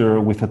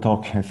easier with a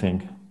talk, I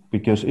think,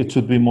 because it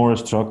should be more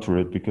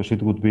structured, because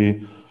it would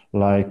be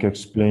like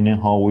explaining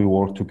how we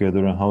work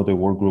together and how the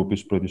work group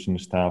is producing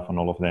stuff and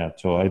all of that.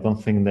 So I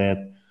don't think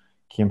that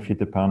can fit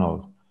the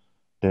panel.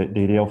 The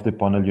idea of the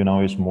panel, you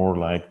know, is more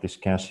like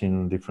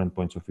discussing different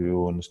points of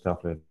view and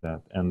stuff like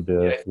that. And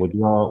what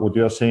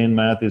you are saying,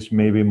 Matt, is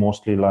maybe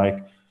mostly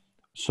like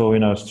so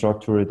in a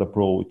structured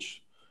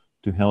approach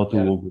to how to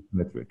work with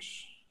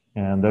metrics.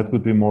 And that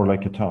could be more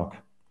like a talk.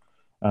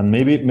 And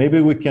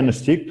maybe we can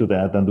stick to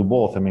that and do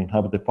both. I mean,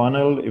 have the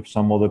panel if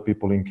some other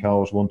people in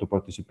CHAOSS want to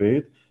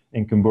participate,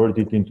 and convert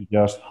it into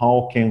just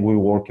how can we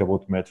work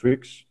about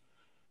metrics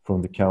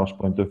from the CHAOSS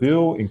point of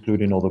view,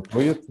 including other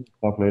projects,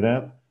 stuff like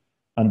that.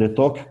 And the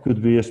talk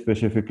could be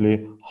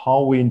specifically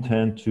how we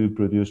intend to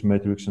produce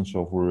metrics and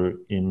software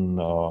in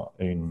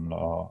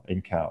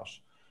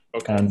CHAOSS.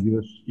 Okay. And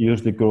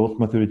use the growth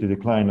maturity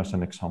decline as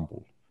an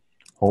example.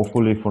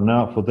 Hopefully for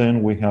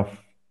then we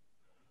have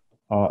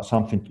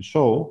something to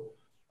show,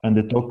 and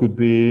the talk could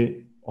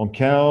be on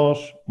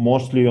CHAOSS,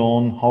 mostly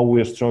on how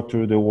we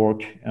structure the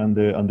work and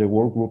the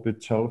work group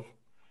itself,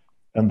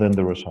 and then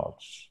the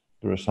results.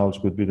 The results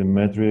could be the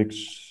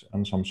metrics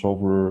and some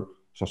software,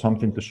 so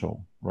something to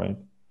show, right?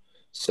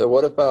 So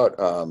what about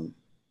I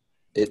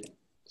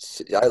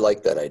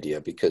like that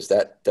idea because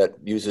that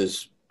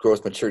uses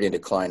growth, maturity, and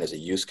decline as a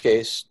use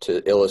case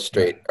to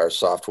illustrate our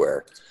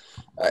software.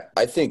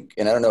 I think,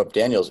 and I don't know if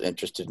Daniel's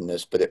interested in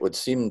this, but it would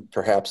seem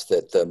perhaps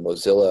that the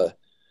Mozilla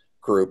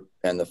group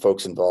and the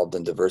folks involved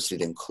in diversity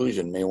and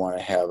inclusion may want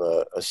to have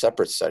a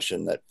separate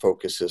session that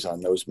focuses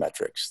on those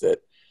metrics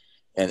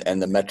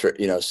and the metric,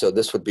 so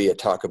this would be a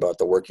talk about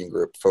the working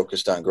group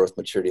focused on growth,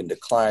 maturity, and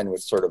decline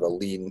with sort of a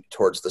lean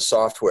towards the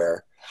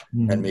software.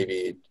 And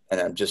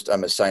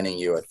I'm assigning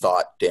you a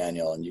thought,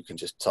 Daniel, and you can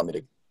just tell me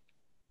to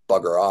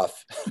bugger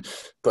off.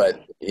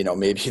 But,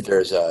 maybe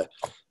there's a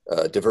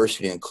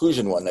diversity and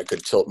inclusion one that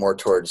could tilt more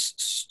towards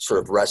sort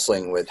of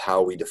wrestling with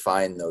how we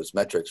define those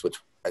metrics, which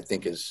I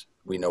think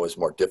we know is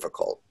more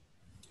difficult.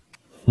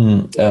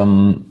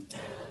 When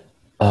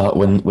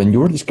you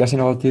were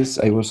discussing about this,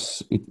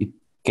 it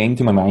came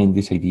to my mind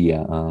this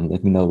idea.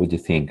 Let me know what you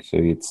think. So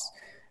it's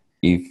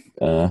if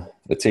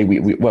let's say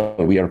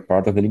we are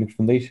part of the Linux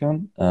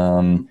Foundation,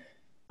 and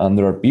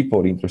there are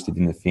people interested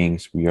in the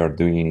things we are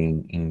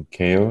doing in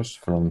CHAOSS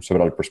from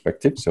several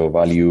perspectives, so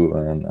value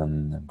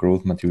and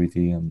growth,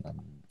 maturity, and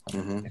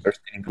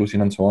diversity,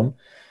 inclusion, and so on.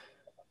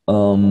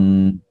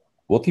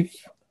 What if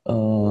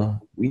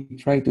we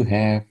try to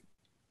have,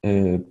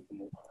 I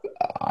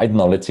don't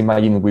know, let's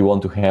imagine we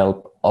want to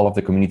help all of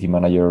the community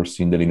managers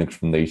in the Linux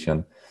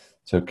Foundation.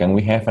 So can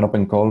we have an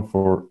open call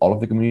for all of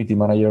the community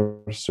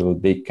managers so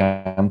they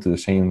come to the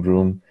same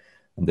room,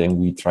 and then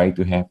we try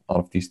to have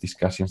all of these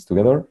discussions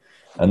together,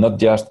 and not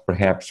just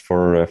perhaps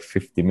for a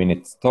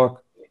 50-minute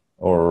talk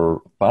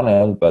or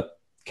panel, but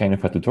kind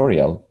of a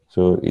tutorial.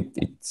 So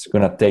it's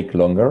going to take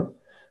longer,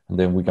 and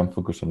then we can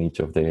focus on each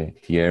of the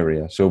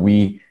areas. So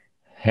we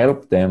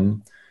help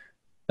them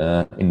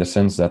in the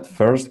sense that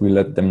first we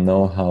let them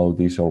know how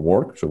these all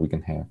work, so we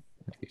can have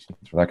this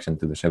introduction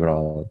to the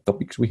several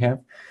topics we have.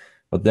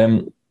 But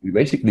then we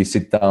basically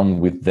sit down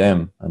with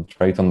them and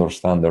try to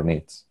understand their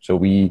needs. So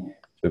we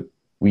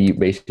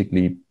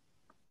basically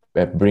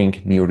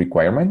bring new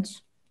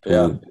requirements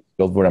to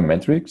software and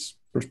metrics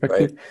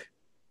perspective. Right.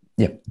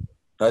 Yeah.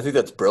 I think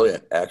that's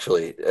brilliant,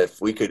 actually.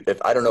 If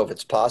I don't know if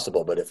it's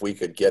possible, but if we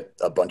could get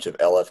a bunch of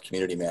LF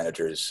community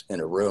managers in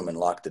a room and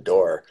lock the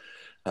door,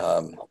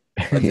 I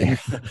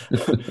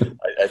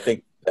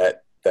think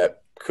that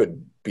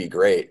could be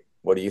great.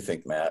 What do you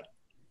think, Matt?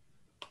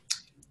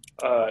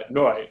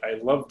 No, I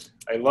loved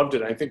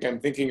it. I think I'm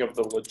thinking of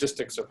the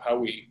logistics of how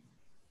we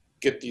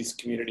get these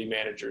community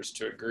managers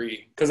to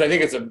agree, because I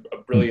think it's a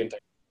brilliant idea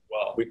as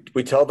well.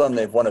 We tell them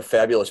they've won a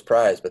fabulous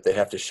prize, but they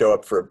have to show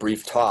up for a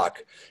brief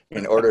talk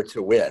in order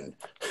to win.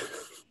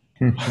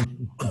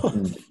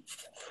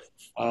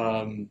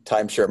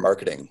 Timeshare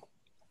marketing.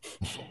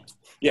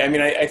 Yeah, I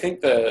mean, I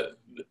think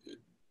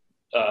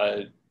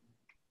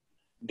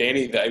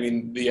Danny,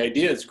 the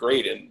idea is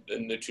great,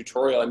 and the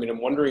tutorial, I'm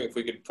wondering if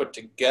we could put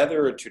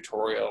together a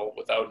tutorial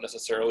without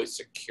necessarily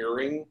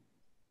securing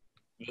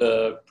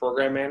the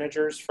program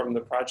managers from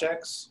the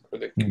projects or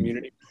the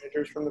community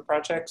managers from the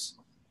projects,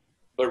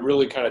 but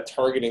really kind of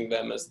targeting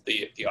them as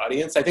the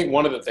audience. I think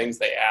one of the things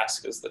they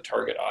ask is the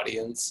target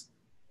audience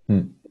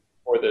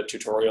for the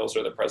tutorials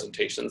or the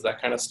presentations, that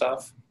kind of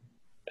stuff.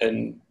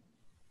 And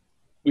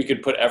we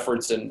could put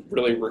efforts in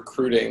really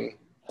recruiting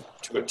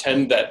to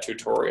attend that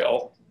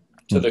tutorial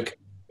to the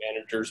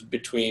managers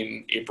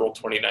between April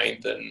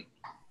 29th and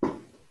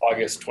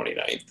August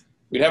 29th.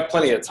 We'd have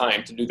plenty of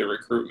time to do the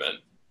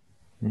recruitment.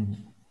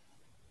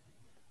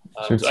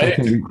 So I think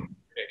it's a great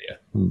idea.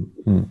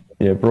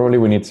 Yeah, probably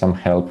we need some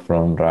help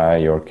from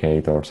Rai or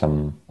Kate or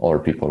some other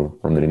people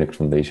from the Linux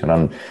Foundation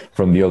and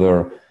from the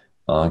other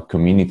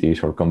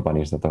communities or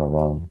companies that are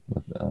around.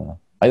 But,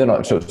 I don't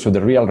know. So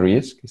the real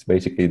risk is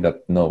basically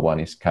that no one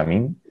is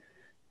coming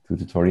to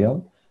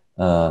tutorial.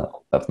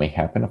 That may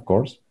happen, of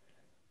course.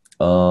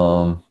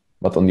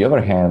 But on the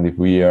other hand, if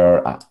we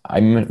are,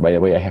 by the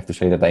way, I have to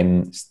say that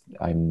I'm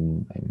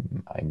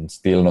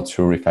still not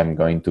sure if I'm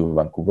going to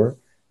Vancouver.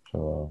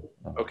 So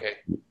okay,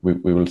 we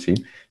will see.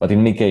 But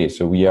in any case,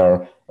 so we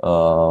are,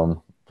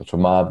 so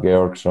Matt,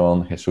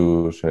 Georgson,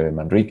 Jesus,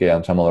 Manrique,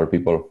 and some other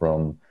people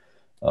from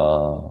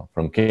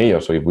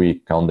CHAOSS. So if we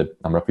count the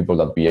number of people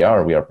that we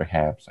are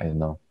perhaps, I don't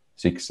know,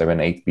 6, 7,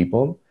 8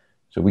 people.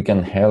 So we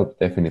can help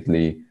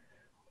definitely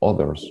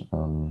others,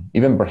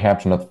 even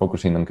perhaps not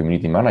focusing on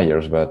community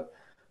managers, but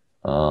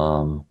I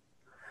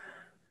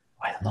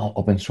don't know,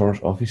 open source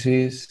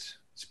offices.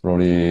 It's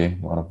probably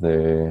one of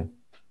the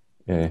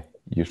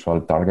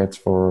usual targets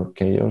for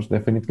CHAOSS,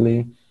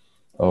 definitely,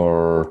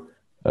 or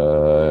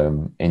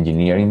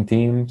engineering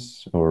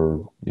teams,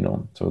 or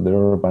so there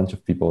are a bunch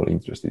of people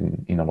interested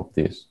in all of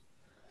this.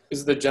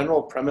 Is the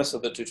general premise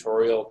of the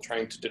tutorial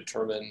trying to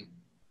determine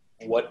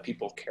what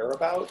people care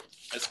about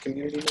as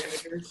community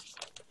managers?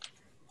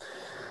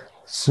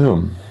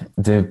 So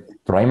the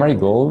primary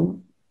goal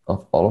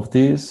of all of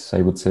this,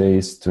 I would say,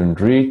 is to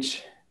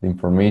enrich the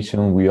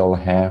information we all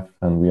have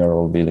and we are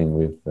all dealing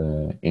with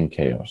in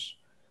CHAOSS.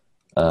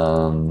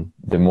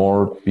 The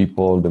more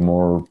people, the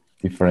more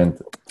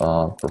different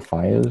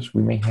profiles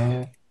we may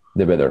have,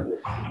 the better.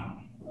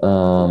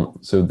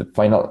 So the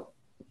final,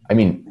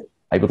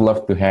 I would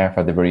love to have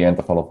at the very end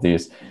of all of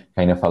this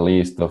kind of a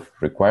list of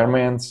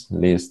requirements,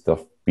 list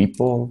of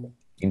people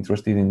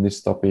interested in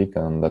this topic,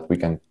 and that we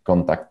can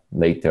contact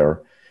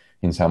later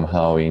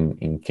somehow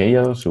in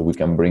CHAOSS, so we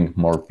can bring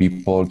more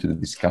people to the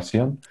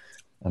discussion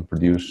and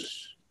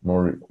produce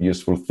more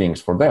useful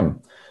things for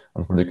them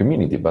and for the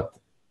community. But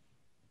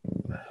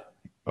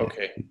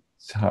okay,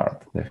 it's hard,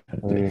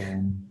 definitely.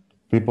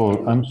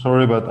 People, I'm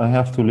sorry, but I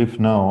have to leave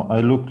now.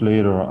 I look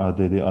later at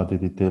the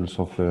details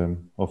of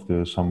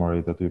the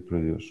summary that we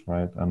produce,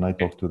 right? And I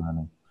talk to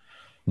Danny.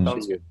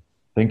 Sounds good.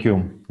 Thank you.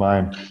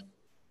 Bye.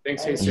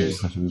 Thanks,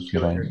 Jesus.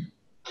 Bye.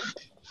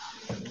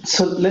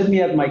 So let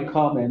me add my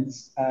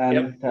comments.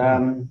 And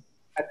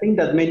I think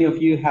that many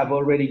of you have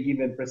already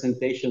given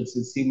presentations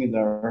in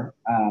similar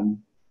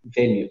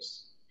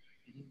venues.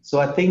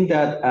 So I think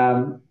that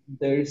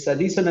there is a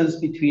dissonance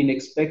between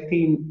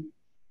expecting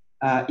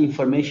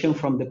information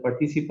from the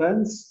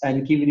participants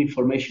and giving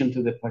information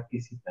to the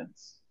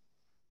participants.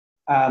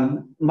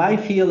 My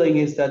feeling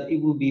is that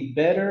it would be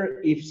better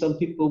if some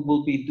people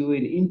will be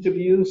doing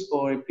interviews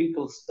or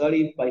empirical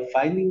study by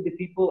finding the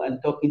people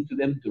and talking to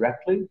them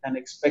directly and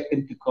expect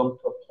them to come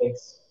to a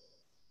place.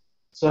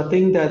 So I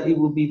think that it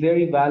would be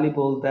very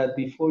valuable that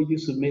before you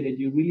submit it,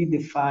 you really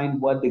define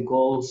what the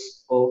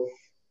goals of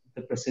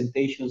the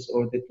presentations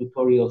or the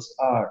tutorials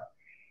are.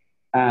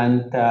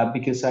 And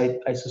because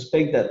I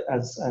suspect that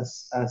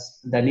as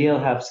Daniel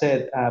have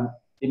said,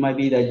 it might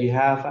be that you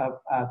have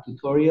a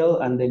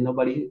tutorial and then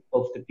nobody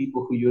of the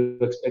people who you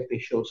expect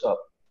shows up.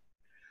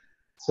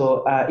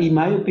 So in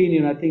my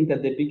opinion, I think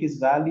that the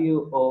biggest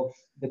value of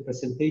the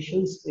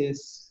presentations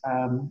is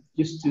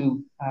just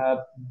to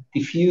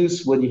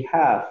diffuse what you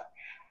have.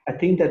 I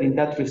think that in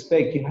that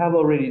respect, you have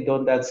already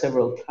done that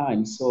several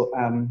times. So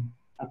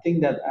I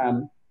think that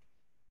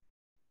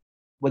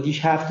what you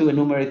have to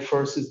enumerate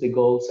first is the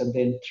goals and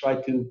then try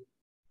to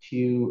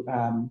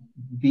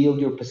build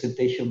your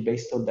presentation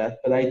based on that.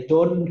 But I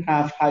don't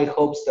have high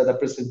hopes that a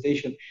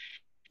presentation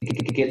can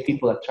get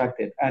people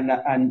attracted. And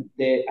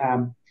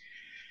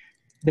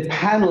the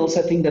panels,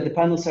 I think that the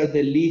panels are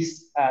the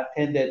least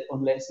attended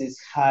unless it's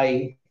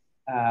high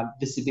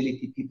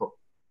visibility people.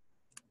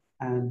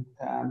 And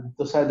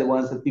those are the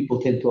ones that people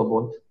tend to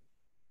avoid.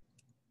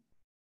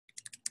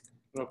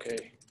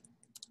 Okay.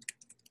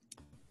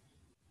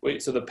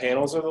 Wait, so the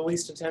panels are the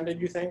least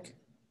attended, you think?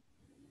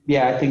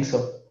 Yeah, I think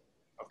so.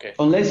 Okay.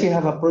 Unless you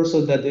have a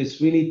person that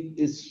is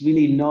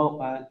really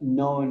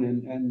known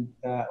and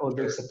or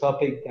there's a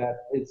topic that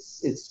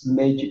it's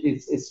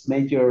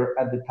major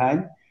at the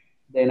time,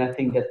 then I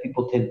think that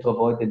people tend to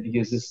avoid it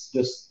because it's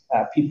just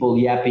people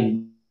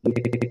yapping a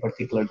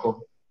particular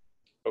goal.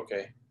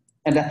 Okay.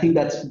 And I think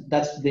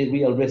that's the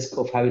real risk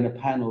of having a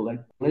panel.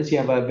 Like unless you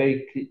have a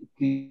very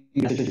clear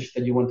message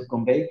that you want to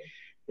convey,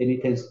 then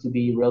it tends to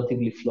be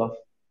relatively fluff.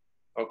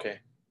 Okay.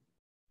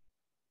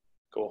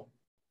 Cool.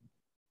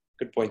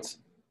 Good points.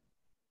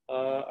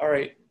 All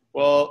right.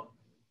 Well,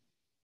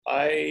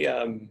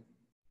 I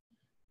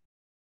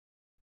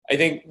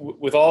think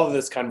with all of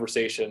this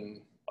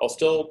conversation,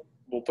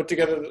 we'll put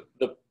together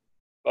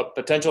a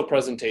potential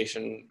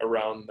presentation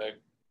around the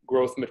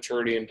growth,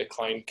 maturity, and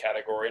decline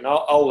category, and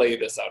I'll lay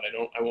this out.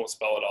 I won't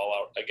spell it all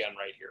out again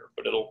right here,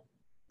 but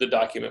the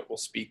document will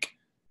speak.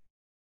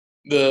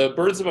 The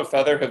birds of a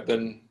feather have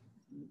been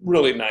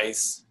really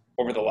nice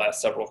over the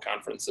last several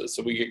conferences,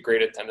 so we get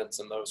great attendance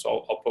in those.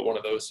 So I'll put one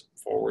of those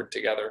forward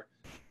together,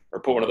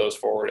 or put one of those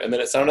forward. And then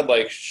it sounded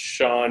like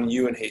Sean,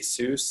 you and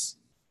Jesus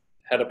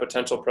had a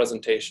potential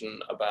presentation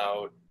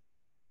about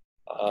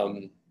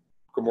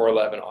Grimoire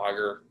Lab and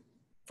Augur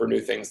for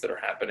new things that are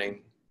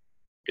happening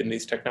in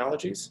these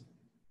technologies.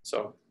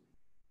 So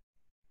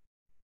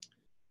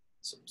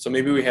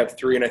maybe we have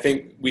three, and I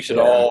think we should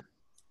all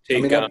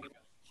take. Go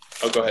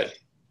ahead.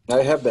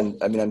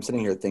 I'm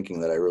sitting here thinking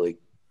that I really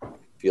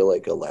feel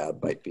like a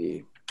lab might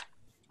be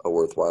a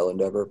worthwhile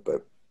endeavor,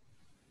 but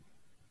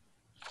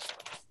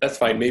that's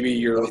fine. Maybe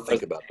you're. Let me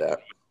think about that.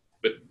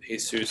 But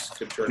Jesus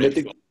could turn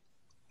into.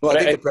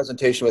 I think the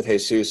presentation with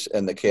Jesus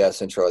and the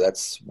CHAOSS intro,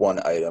 that's one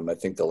item. I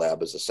think the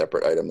lab is a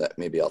separate item that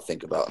maybe I'll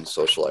think about and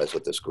socialize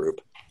with this group.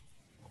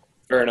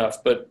 Fair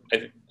enough, but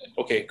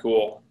Okay,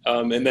 cool.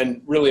 And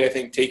then really, I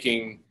think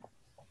taking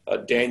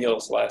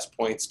Daniel's last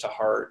points to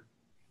heart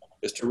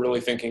is to really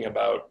thinking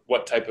about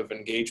what type of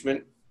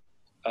engagement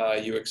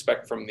you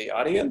expect from the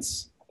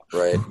audience,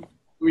 Right.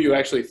 who you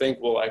actually think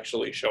will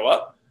actually show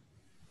up,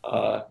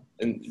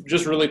 and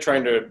just really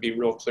trying to be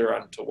real clear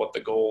on to what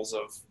the goals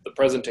of the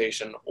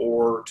presentation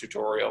or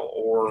tutorial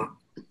or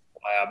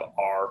lab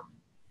are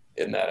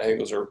in that. I think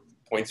those are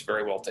points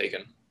very well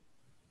taken.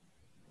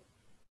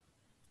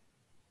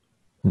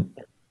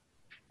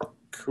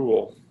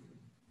 Cool.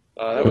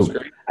 That was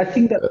great. I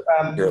think that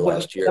Here what,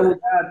 last what year. I would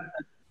add,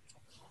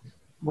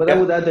 I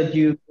would add that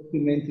you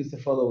document is the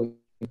following.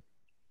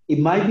 It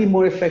might be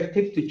more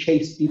effective to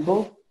chase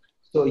people.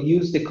 So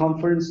use the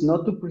conference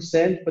not to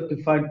present, but to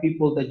find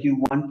people that you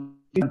want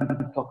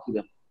to talk to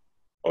them.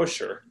 Oh,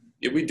 sure.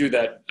 Yeah, we do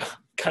that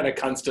kind of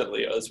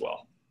constantly as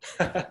well.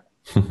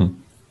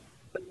 I'm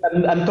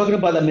talking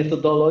about a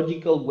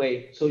methodological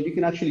way. So you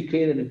can actually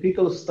create an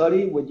empirical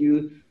study where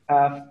you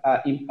have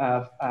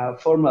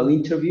formal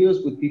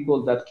interviews with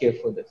people that care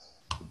for this.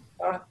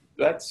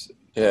 That's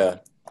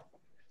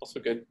also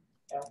good.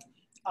 Yeah.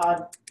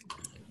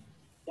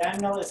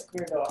 Daniel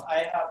Esquerdo, I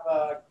have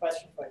a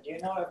question for you. Do you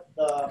know if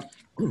the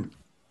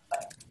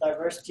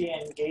Diversity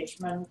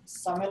Engagement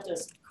Summit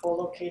is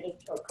co-located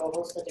or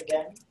co-hosted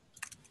again?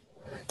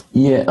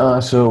 Yeah,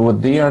 so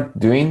what they are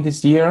doing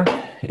this year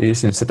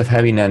is instead of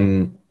having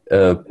a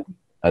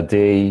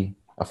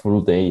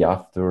full day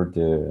after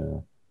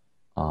the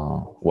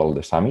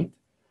the summit,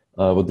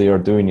 what they are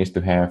doing is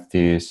to have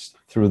this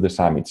through the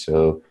summit.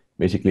 So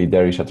basically,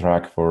 there is a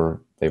track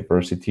for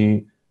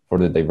diversity for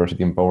the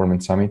Diversity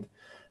Empowerment Summit.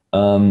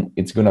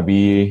 It's gonna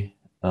be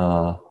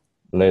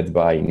led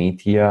by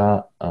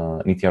Nitya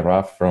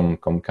Raff from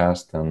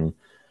Comcast and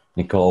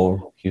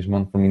Nicole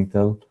Huseman from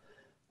Intel.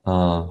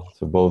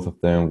 So both of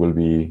them will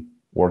be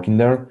working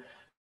there.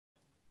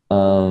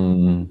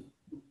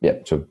 Yeah,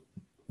 so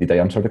did I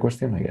answer the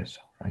question? I guess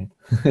so, right?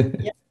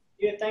 Yeah.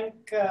 Do you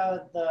think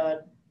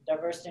the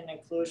diversity and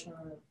inclusion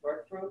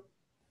work group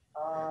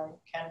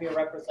can be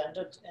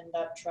represented in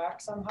that track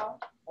somehow?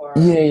 Or?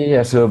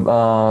 Yeah.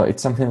 So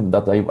it's something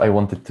that I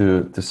wanted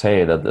to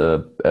say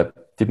that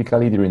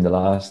typically during the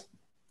last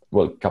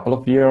couple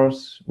of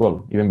years,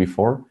 even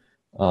before,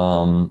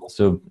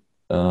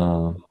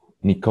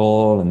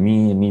 Nicole and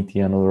me and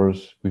Niti and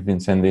others, we've been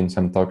sending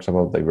some talks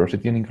about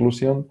diversity and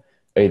inclusion,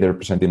 either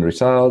presenting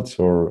results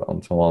or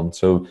and so on.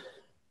 So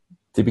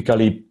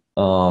typically,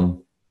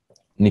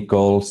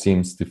 Nicole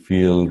seems to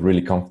feel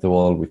really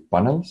comfortable with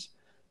panels.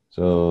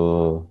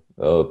 So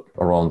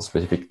around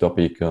specific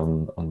topic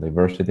on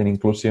diversity and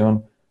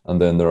inclusion.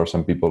 And then there are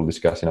some people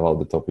discussing about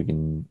the topic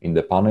in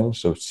the panel.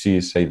 So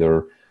she's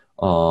either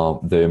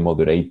the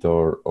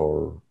moderator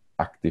or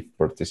active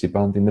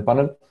participant in the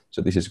panel.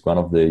 So this is one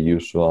of the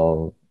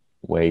usual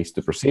ways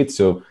to proceed.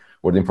 So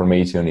where the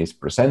information is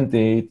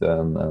presented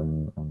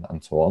and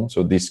so on.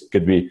 So this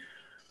could be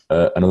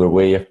another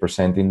way of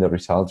presenting the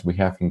results we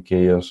have in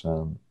CHAOSS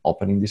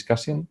opening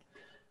discussion.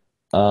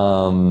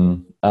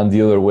 And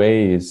the other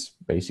way is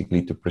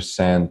basically to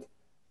present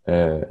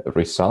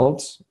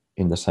results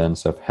in the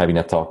sense of having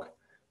a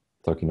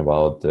talking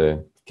about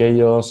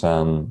CHAOSS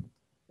and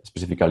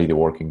specifically the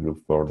working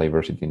group for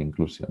diversity and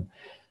inclusion.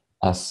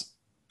 As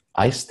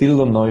I still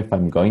don't know if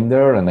I'm going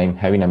there, and I'm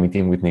having a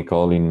meeting with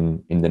Nicole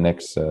in the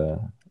next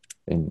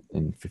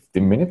in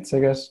 15 minutes, I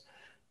guess.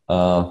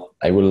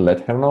 I will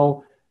let her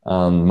know.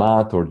 And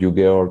Matt or you,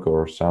 Georg,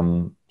 or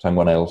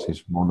someone else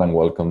is more than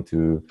welcome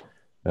to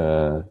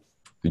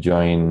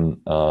join.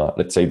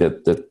 Let's say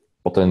the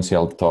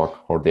potential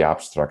talk or the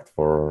abstract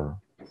for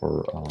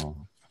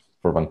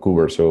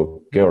Vancouver.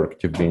 So Georg,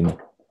 you've been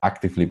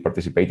actively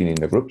participating in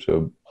the group.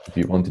 So if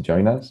you want to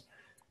join us,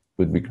 it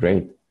would be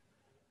great.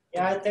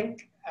 Yeah, I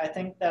think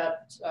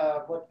that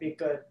would be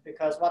good,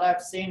 because what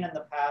I've seen in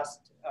the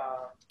past,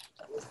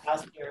 this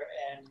past year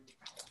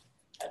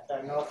at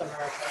the North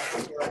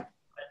American Europe,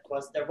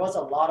 there was a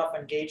lot of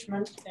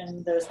engagement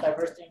in this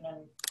diversity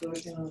and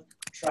inclusion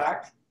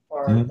track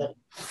for the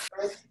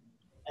group,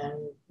 and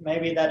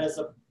maybe that is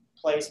a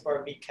place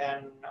where we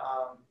can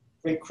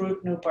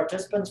recruit new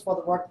participants for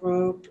the work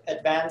group,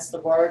 advance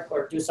the work,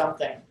 or do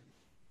something.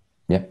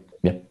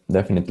 Yeah,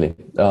 definitely.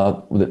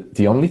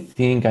 The only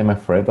thing I'm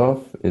afraid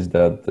of is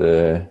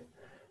that,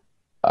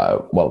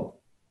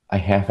 I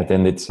have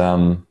attended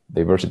some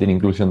diversity and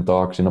inclusion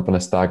talks in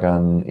OpenStack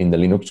and in the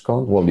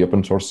LinuxCon, the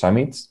open source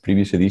summits,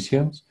 previous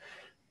editions.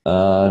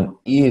 And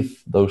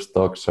if those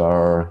talks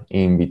are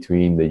in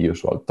between the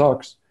usual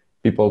talks,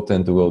 people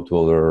tend to go to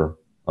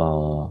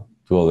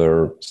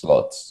other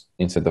slots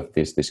instead of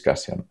this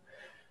discussion.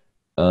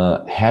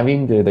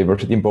 Having the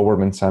Diversity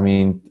Empowerment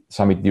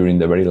Summit during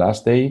the very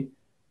last day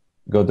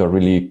got a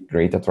really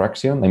great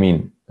attraction. I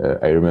mean,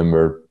 I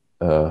remember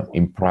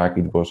in Prague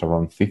it was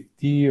around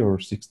 50 or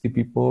 60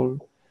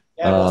 people.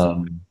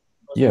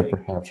 Yeah,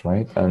 perhaps,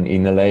 right? And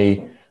in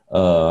LA,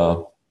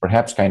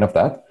 perhaps kind of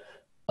that.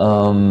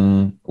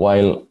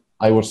 While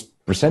I was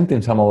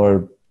presenting some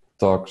other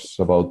talks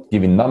about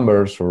giving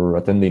numbers or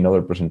attending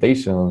other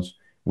presentations,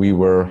 we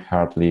were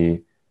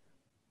hardly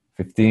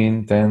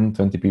 15, 10,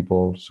 20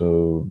 people.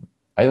 So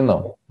I don't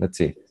know. Let's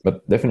see.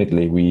 But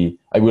definitely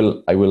I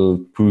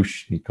will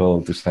push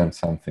Nicole to send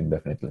something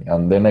definitely.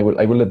 And then I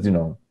will let you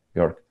know,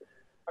 Jörg.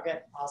 Okay,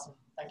 awesome.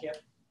 Thank you.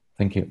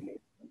 Thank you.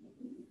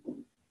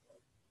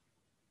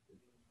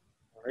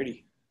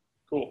 Alrighty,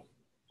 cool.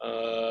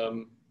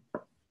 I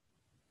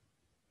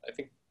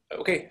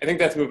think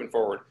that's moving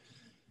forward.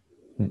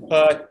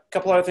 A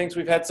couple other things.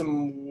 We've had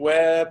some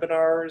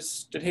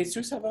webinars. Did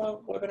Jesus have a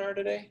webinar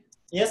today?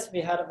 Yes,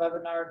 we had a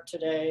webinar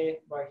today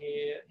where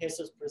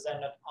Jesus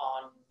presented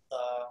on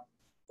the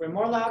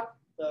Grimoire Lab,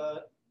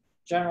 the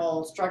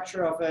general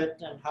structure of it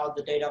and how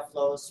the data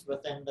flows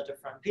within the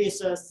different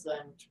pieces,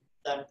 and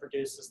then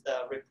produces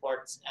the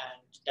reports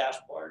and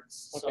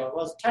dashboards. Okay. So it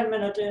was a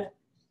 10-minute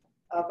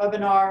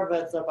webinar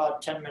with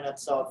about 10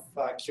 minutes of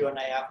Q&A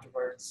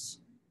afterwards.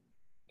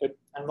 Good.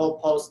 And we'll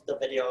post the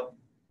video.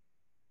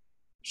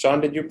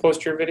 Sean, did you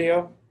post your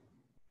video?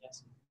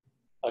 Yes.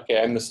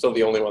 Okay, I'm still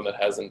the only one that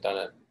hasn't done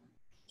it.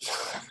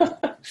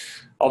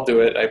 I'll do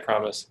it, I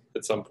promise,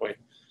 at some point.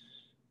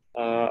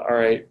 All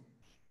right,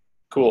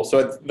 cool.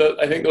 So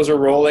I think those are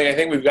rolling. I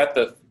think we've got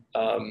the,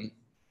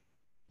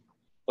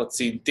 let's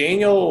see,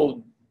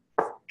 Daniel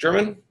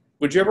German,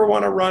 would you ever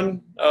want to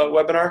run a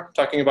webinar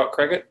talking about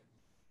Cregit?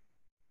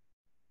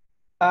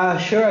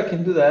 Sure, I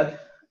can do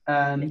that.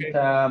 And Okay.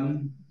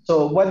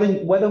 so why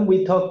don't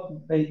we talk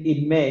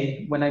in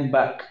May when I'm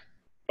back?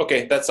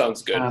 Okay, that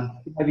sounds good.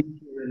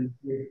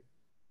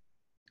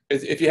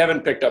 If you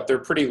haven't picked up, they're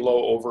pretty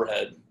low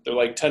overhead. They're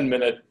like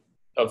 10-minute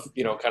of,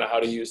 kind of how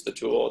to use the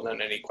tool and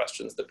then any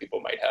questions that people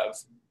might have.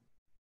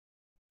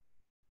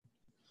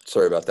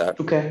 Sorry about that.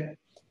 Okay.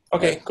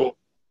 Okay, cool.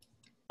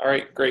 All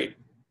right, great.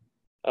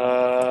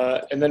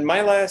 And then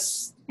my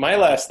last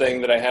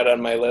thing that I had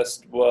on my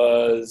list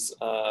was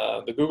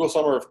the Google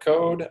Summer of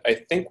Code. I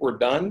think we're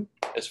done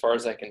as far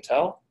as I can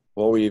tell.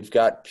 Well, we've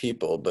got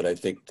people, but I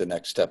think the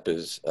next step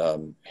is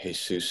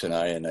Jesus and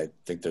I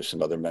think there's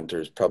some other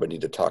mentors probably need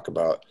to talk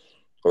about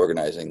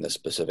organizing the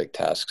specific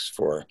tasks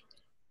for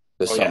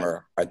the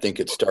summer. Yeah. I think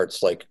it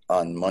starts like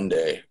on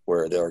Monday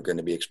where they're going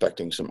to be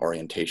expecting some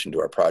orientation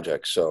to our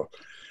project. So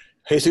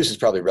Jesus is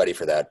probably ready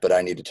for that, but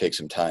I need to take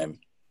some time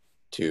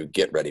to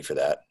get ready for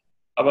that.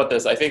 How about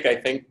this? I think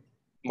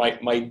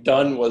my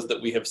done was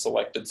that we have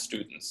selected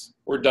students.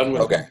 We're done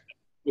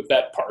with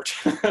that part.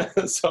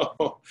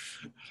 So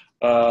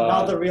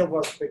now the real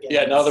work begins.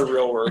 Yeah, now the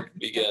real work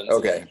begins.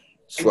 Okay,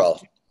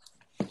 swell.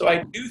 So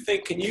I do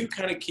think, can you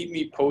kind of keep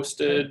me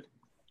posted?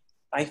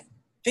 I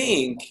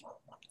think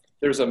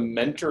there's a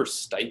mentor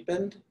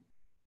stipend,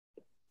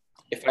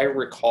 if I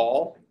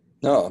recall.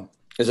 No,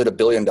 is it $1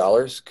 billion?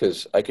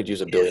 Because I could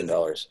use $1 billion.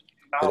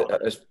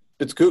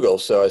 It's Google,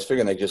 so I was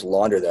figuring they just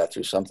launder that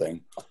through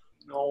something.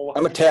 No.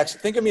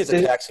 Think of me as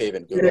a tax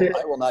haven, Google.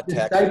 I will not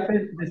tax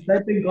you. The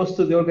stipend goes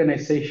to the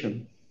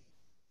organization.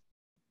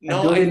 No,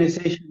 and the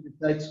organization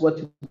decides what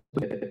to do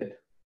with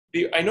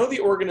it. I know the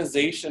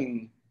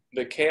organization,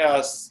 the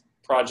CHAOSS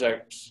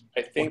project,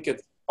 I think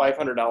it's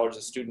 $500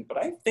 a student, but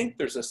I think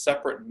there's a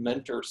separate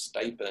mentor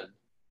stipend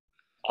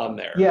on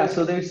there. Yeah,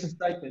 so there's a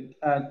stipend.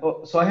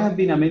 So I have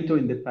been a mentor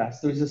in the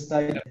past. There's a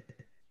stipend. Yeah.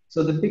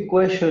 So the big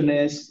question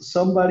is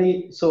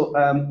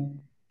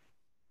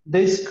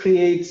this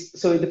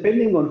creates, so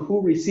depending on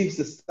who receives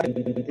the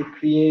stipend, it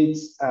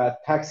creates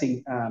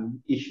taxing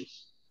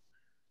issues.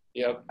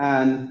 Yep.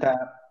 And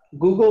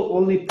Google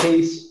only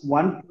pays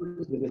one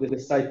person with the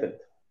stipend,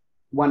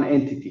 one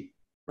entity.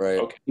 Right.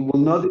 Okay. It will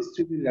not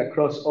distribute it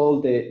across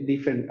all the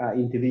different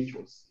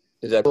individuals.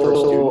 Is that per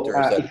student or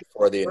is that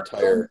for the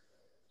entire?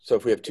 So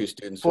if we have 2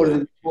 students,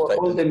 for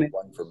all the mentors,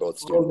 one for both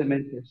students. All the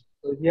mentors.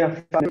 So if you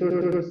have 5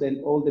 mentors,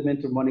 then all the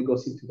mentor money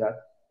goes into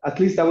that. At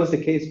least that was the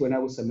case when I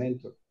was a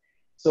mentor.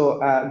 So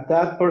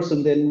that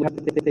person then has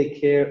to take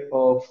care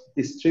of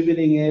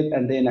distributing it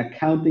and then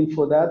accounting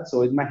for that.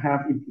 So it might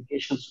have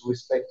implications with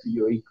respect to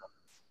your income.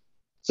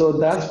 So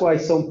that's why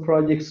some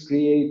projects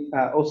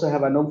also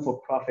have a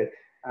non-for-profit.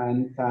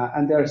 And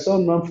there are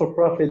some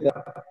non-for-profit that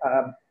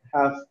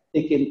have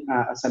taken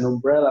as an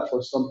umbrella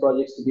for some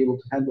projects to be able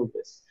to handle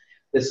this.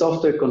 The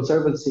Software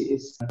Conservancy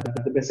is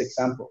the best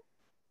example.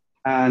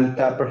 And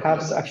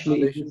perhaps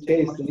actually in this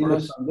case, the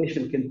Linux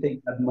Foundation can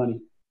take that money.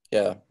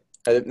 Yeah.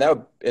 I'm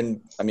not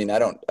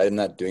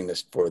doing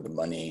this for the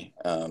money.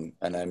 And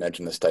I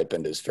imagine the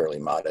stipend is fairly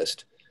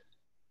modest.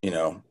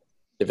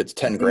 If it's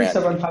 10 grand,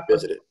 you can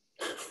visit it.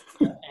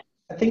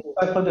 I think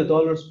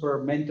 $500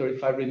 per mentor,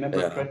 if I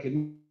remember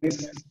correctly.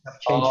 Have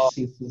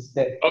changed since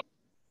then.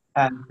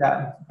 And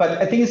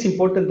but I think it's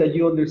important that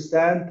you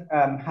understand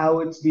how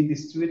it's been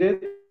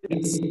distributed,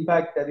 the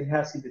impact that it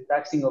has in the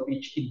taxing of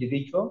each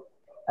individual,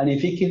 and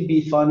if it can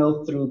be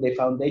funneled through the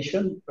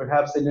foundation,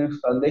 perhaps the Linux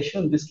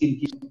Foundation, this can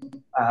give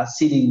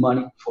seeding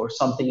money for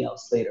something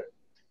else later.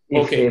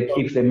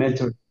 If the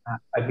mentor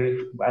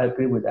I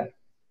agree with that.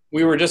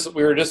 We were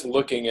just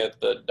looking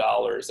at the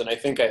dollars, and I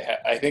think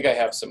I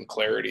have some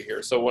clarity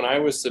here. So when I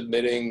was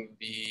submitting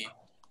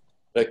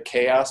the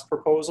CHAOSS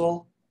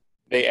proposal,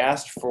 they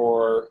asked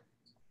for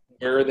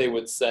where they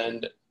would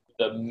send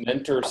the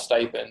mentor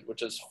stipend,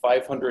 which is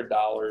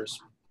 $500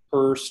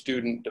 per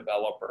student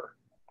developer.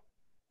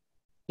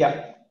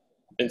 Yeah.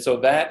 And so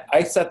that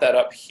I set that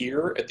up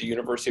here at the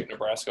University of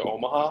Nebraska,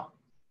 Omaha.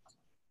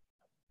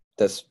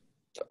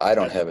 I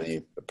don't have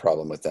any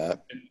problem with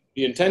that.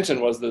 The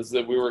intention was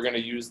that we were going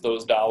to use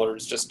those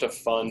dollars just to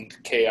fund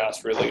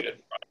CHAOSS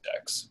related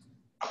projects.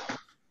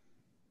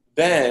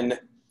 Then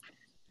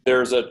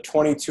there's a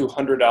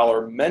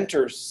 $2,200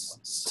 mentor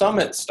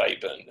summit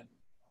stipend,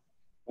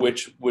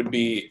 which would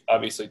be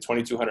obviously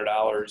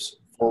 $2,200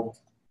 for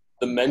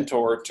the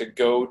mentor to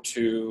go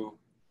to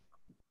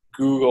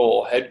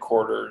Google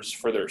headquarters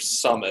for their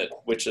summit,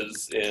 which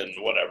is in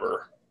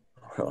whatever,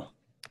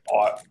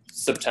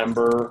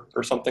 September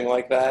or something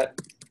like that.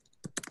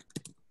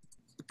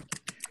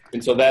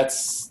 And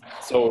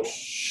so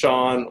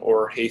Sean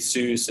or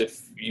Jesus,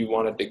 if you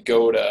wanted to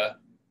go to,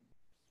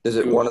 is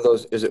it one of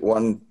those, is it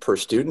one per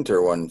student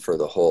or one for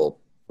the whole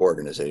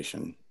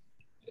organization?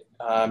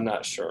 I'm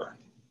not sure.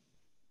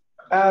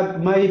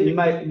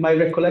 My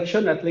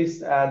recollection, at least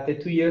the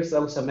 2 years I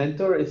was a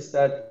mentor, is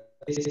that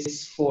this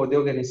is for the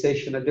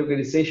organization, and the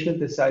organization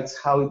decides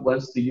how it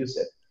wants to use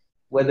it,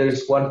 whether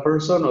it's one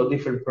person or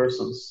different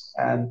persons.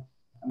 And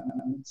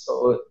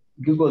so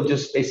Google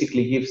just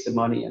basically gives the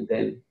money, and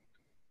then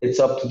it's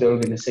up to the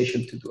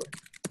organization to do it.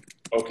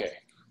 Okay.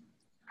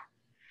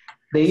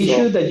 The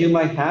issue that you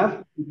might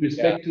have with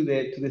respect to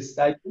the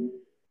stipend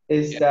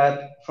is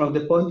that from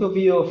the point of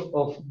view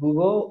of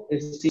Google,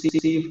 it's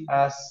perceived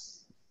as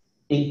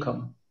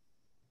income.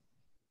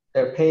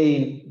 They're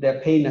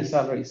paying a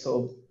salary,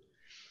 so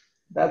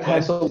that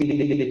has always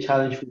been the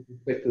challenge with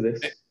respect to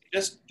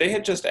this. They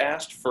had just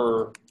asked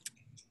for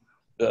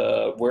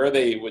where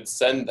they would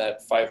send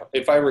that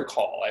if I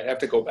recall, I'd have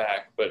to go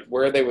back, but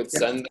where they would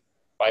send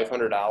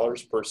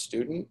 $500 per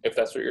student, if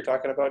that's what you're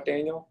talking about,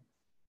 Daniel.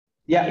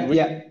 Yeah,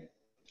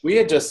 we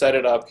had just set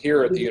it up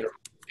here at the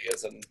university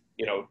as a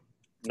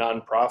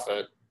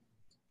nonprofit.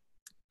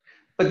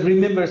 But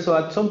remember, so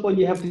at some point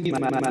you have to give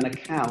an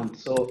account.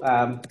 So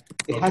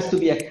it has to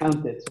be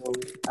accounted. So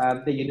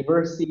the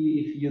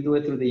university, if you do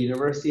it through the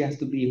university, has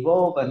to be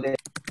involved, and then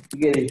you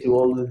get into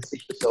all the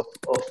decisions of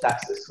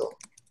taxes. So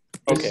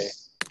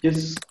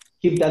just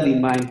keep that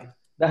in mind.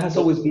 That has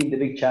always been the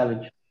big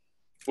challenge.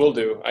 Will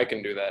do. I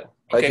can do that.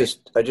 Okay.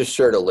 I just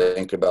shared a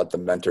link about the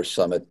Mentor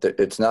Summit.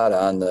 It's not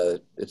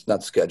it's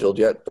not scheduled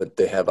yet, but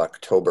they have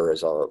October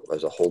as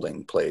a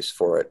holding place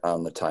for it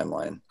on the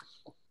timeline.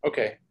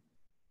 Okay.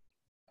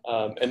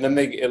 And then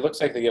it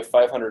looks like they give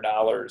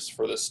 $500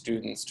 for the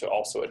students to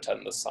also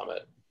attend the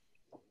summit.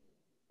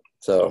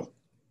 So,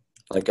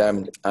 like I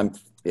mean,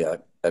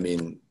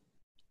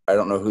 I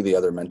don't know who the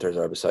other mentors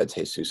are besides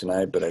Jesus and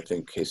I, but I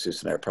think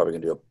Jesus and I are probably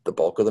going to do the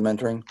bulk of the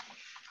mentoring.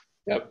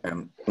 Yep.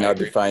 And I'd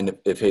be fine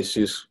if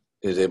Jesus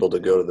is able to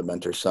go to the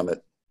Mentor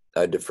Summit.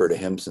 I'd defer to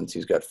him since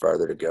he's got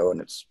farther to go, and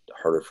it's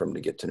harder for him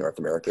to get to North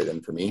America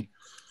than for me.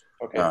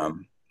 Okay.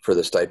 For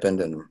the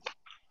stipend, and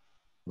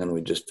then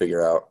we just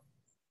figure out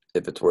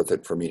if it's worth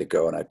it for me to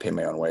go and I pay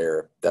my own way,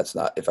 or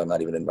if I'm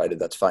not even invited,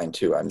 that's fine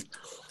too.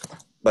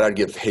 But I'd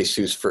give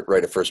Jesus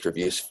right of first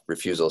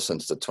refusal,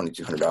 since the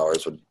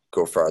 $2,200 would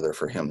go farther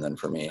for him than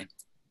for me.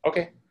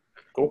 Okay,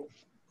 cool.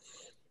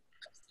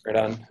 Right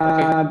on.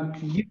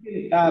 Okay.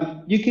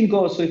 You can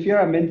go. So if you're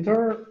a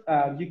mentor,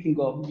 you can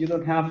go. You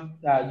don't have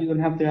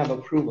to have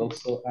approval.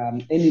 So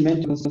any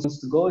mentor wants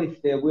to go,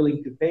 if they're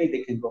willing to pay,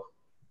 they can go.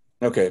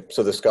 Okay,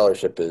 so the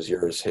scholarship is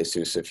yours,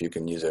 Jesus, if you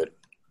can use it.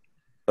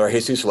 Or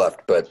Jesus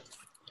left, but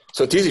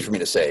so it's easy for me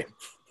to say.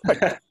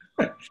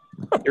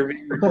 You're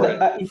being recorded.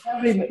 But if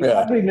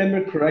I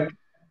remember correctly,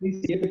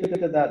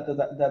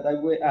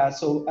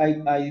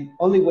 I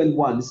only went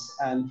once,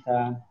 and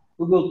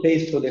Google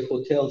pays for the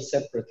hotel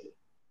separately.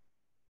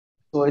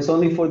 So it's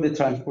only for the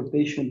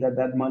transportation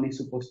that money is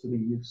supposed to be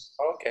used.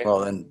 Okay.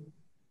 Well, then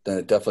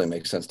it definitely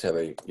makes sense to have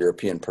a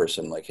European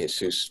person like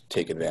Jesus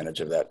take advantage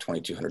of that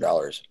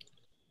 $2,200.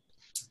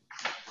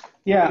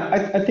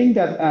 Yeah, I think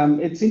that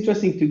it's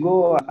interesting to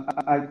go.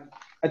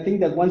 I think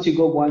that once you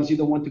go once, you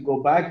don't want to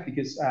go back,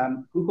 because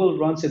Google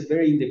runs it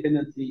very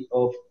independently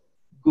of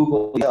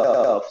Google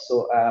itself.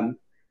 So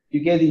you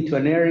get into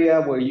an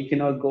area where you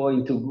cannot go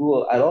into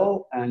Google at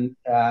all, and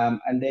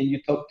then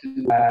you talk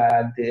to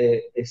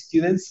the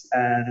students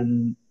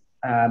and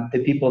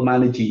the people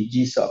managing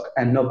GSOC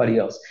and nobody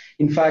else.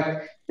 In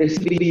fact, there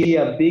seems to be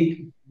a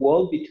big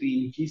wall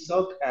between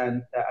GSOC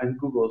and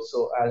Google.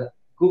 So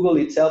Google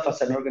itself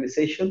as an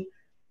organization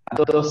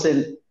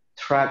doesn't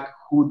track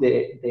who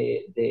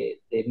the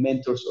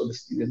mentors or the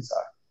students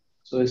are.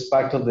 So it's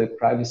part of the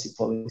privacy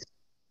policy.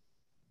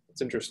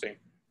 That's interesting.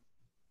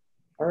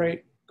 All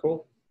right,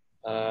 cool.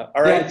 All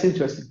right. Yeah, it's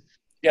interesting.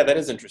 Yeah, that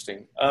is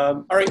interesting.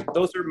 All right,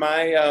 those are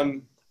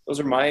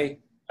my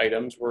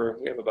items.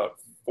 We have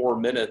about 4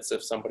 minutes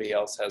if somebody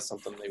else has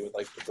something they would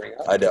like to bring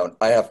up. I don't.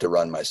 I have to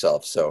run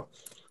myself, so.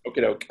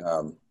 Okay.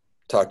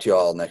 Talk to you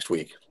all next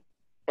week.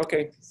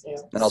 Okay. Yeah.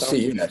 And I'll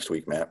see you next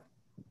week, Matt.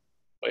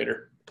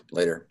 Later.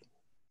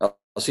 I'll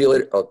see you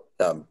later.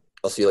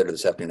 I'll see you later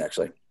this afternoon,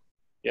 actually.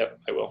 Yep,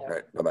 I will. All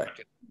right. Bye-bye.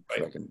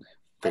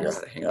 Bye. figure out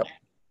how to hang up.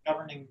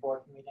 Governing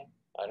board meeting.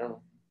 I don't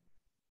know.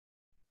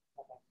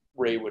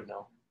 Ray would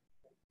know.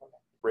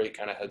 Ray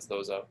kind of heads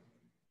those up.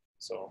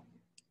 So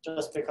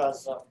Just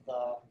because of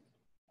I'll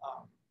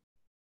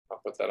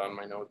put that on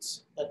my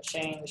notes. the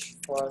change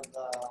for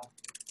the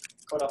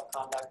code of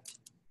conduct.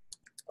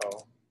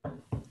 Oh,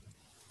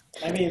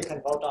 Maybe you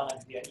can vote on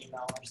it via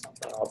email or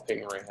something. I'll ping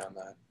Ray on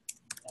that.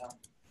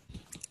 Yeah.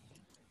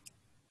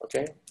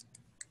 Okay.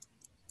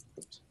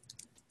 Oops.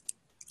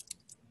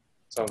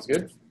 Sounds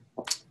good.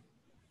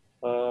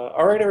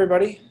 All right,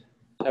 everybody.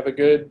 Have a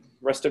good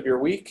rest of your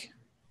week.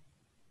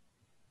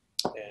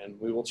 And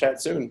we will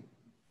chat soon.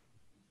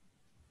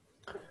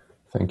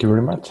 Thank you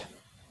very much.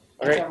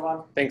 All right.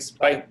 Everyone. Thanks.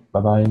 Bye.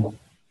 Bye-bye.